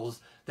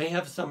eagles. They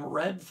have some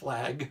red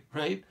flag,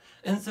 right?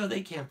 And so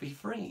they can't be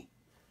free.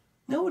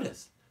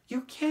 Notice,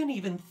 you can't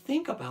even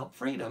think about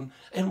freedom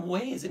and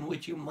ways in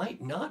which you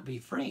might not be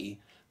free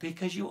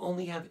because you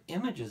only have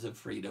images of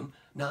freedom,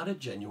 not a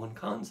genuine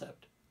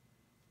concept.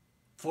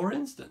 For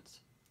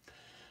instance,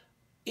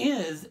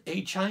 is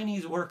a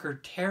Chinese worker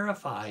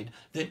terrified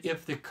that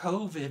if the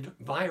COVID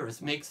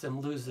virus makes them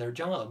lose their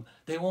job,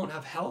 they won't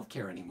have health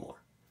care anymore?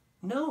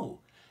 No,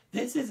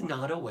 this is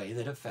not a way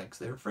that affects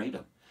their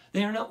freedom.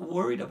 They are not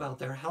worried about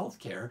their health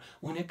care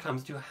when it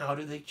comes to how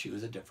do they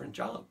choose a different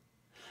job.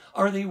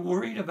 Are they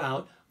worried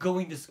about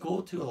going to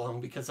school too long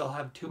because they'll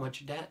have too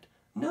much debt?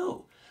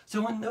 No.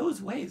 So in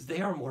those ways,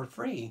 they are more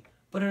free.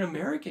 But an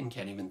American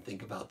can't even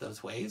think about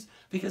those ways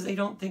because they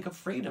don't think of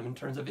freedom in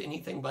terms of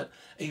anything but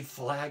a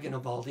flag and a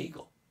bald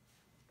eagle.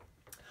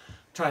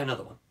 Try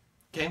another one.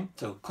 Okay,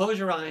 so close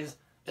your eyes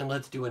and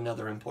let's do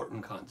another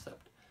important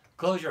concept.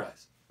 Close your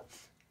eyes.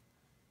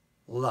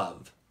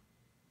 Love.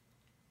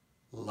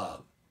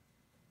 Love.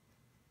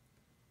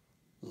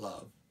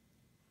 Love.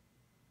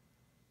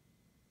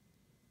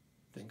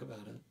 Think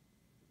about it.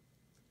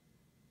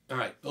 All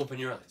right, open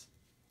your eyes.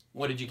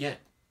 What did you get?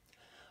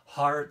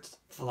 Hearts,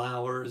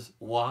 flowers,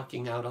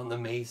 walking out on the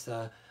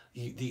mesa,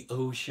 the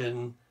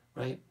ocean,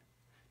 right?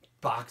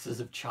 Boxes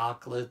of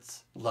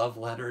chocolates, love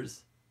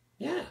letters.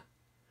 Yeah.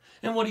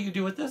 And what do you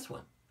do with this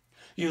one?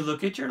 You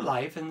look at your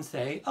life and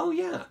say, oh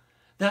yeah,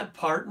 that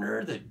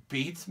partner that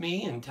beats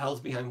me and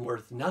tells me I'm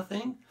worth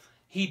nothing,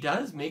 he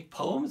does make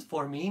poems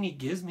for me and he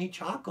gives me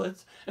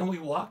chocolates and we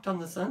walked on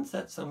the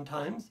sunset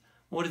sometimes.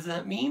 What does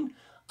that mean?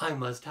 I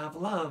must have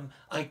love.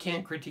 I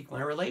can't critique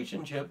my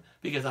relationship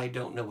because I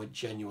don't know what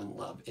genuine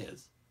love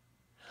is.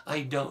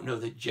 I don't know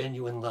that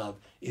genuine love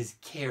is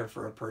care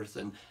for a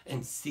person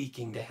and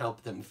seeking to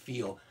help them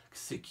feel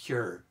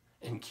secure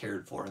and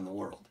cared for in the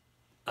world.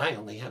 I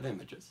only have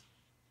images.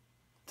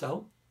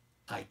 So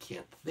I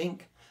can't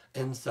think,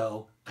 and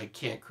so I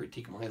can't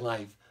critique my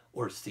life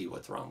or see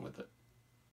what's wrong with it.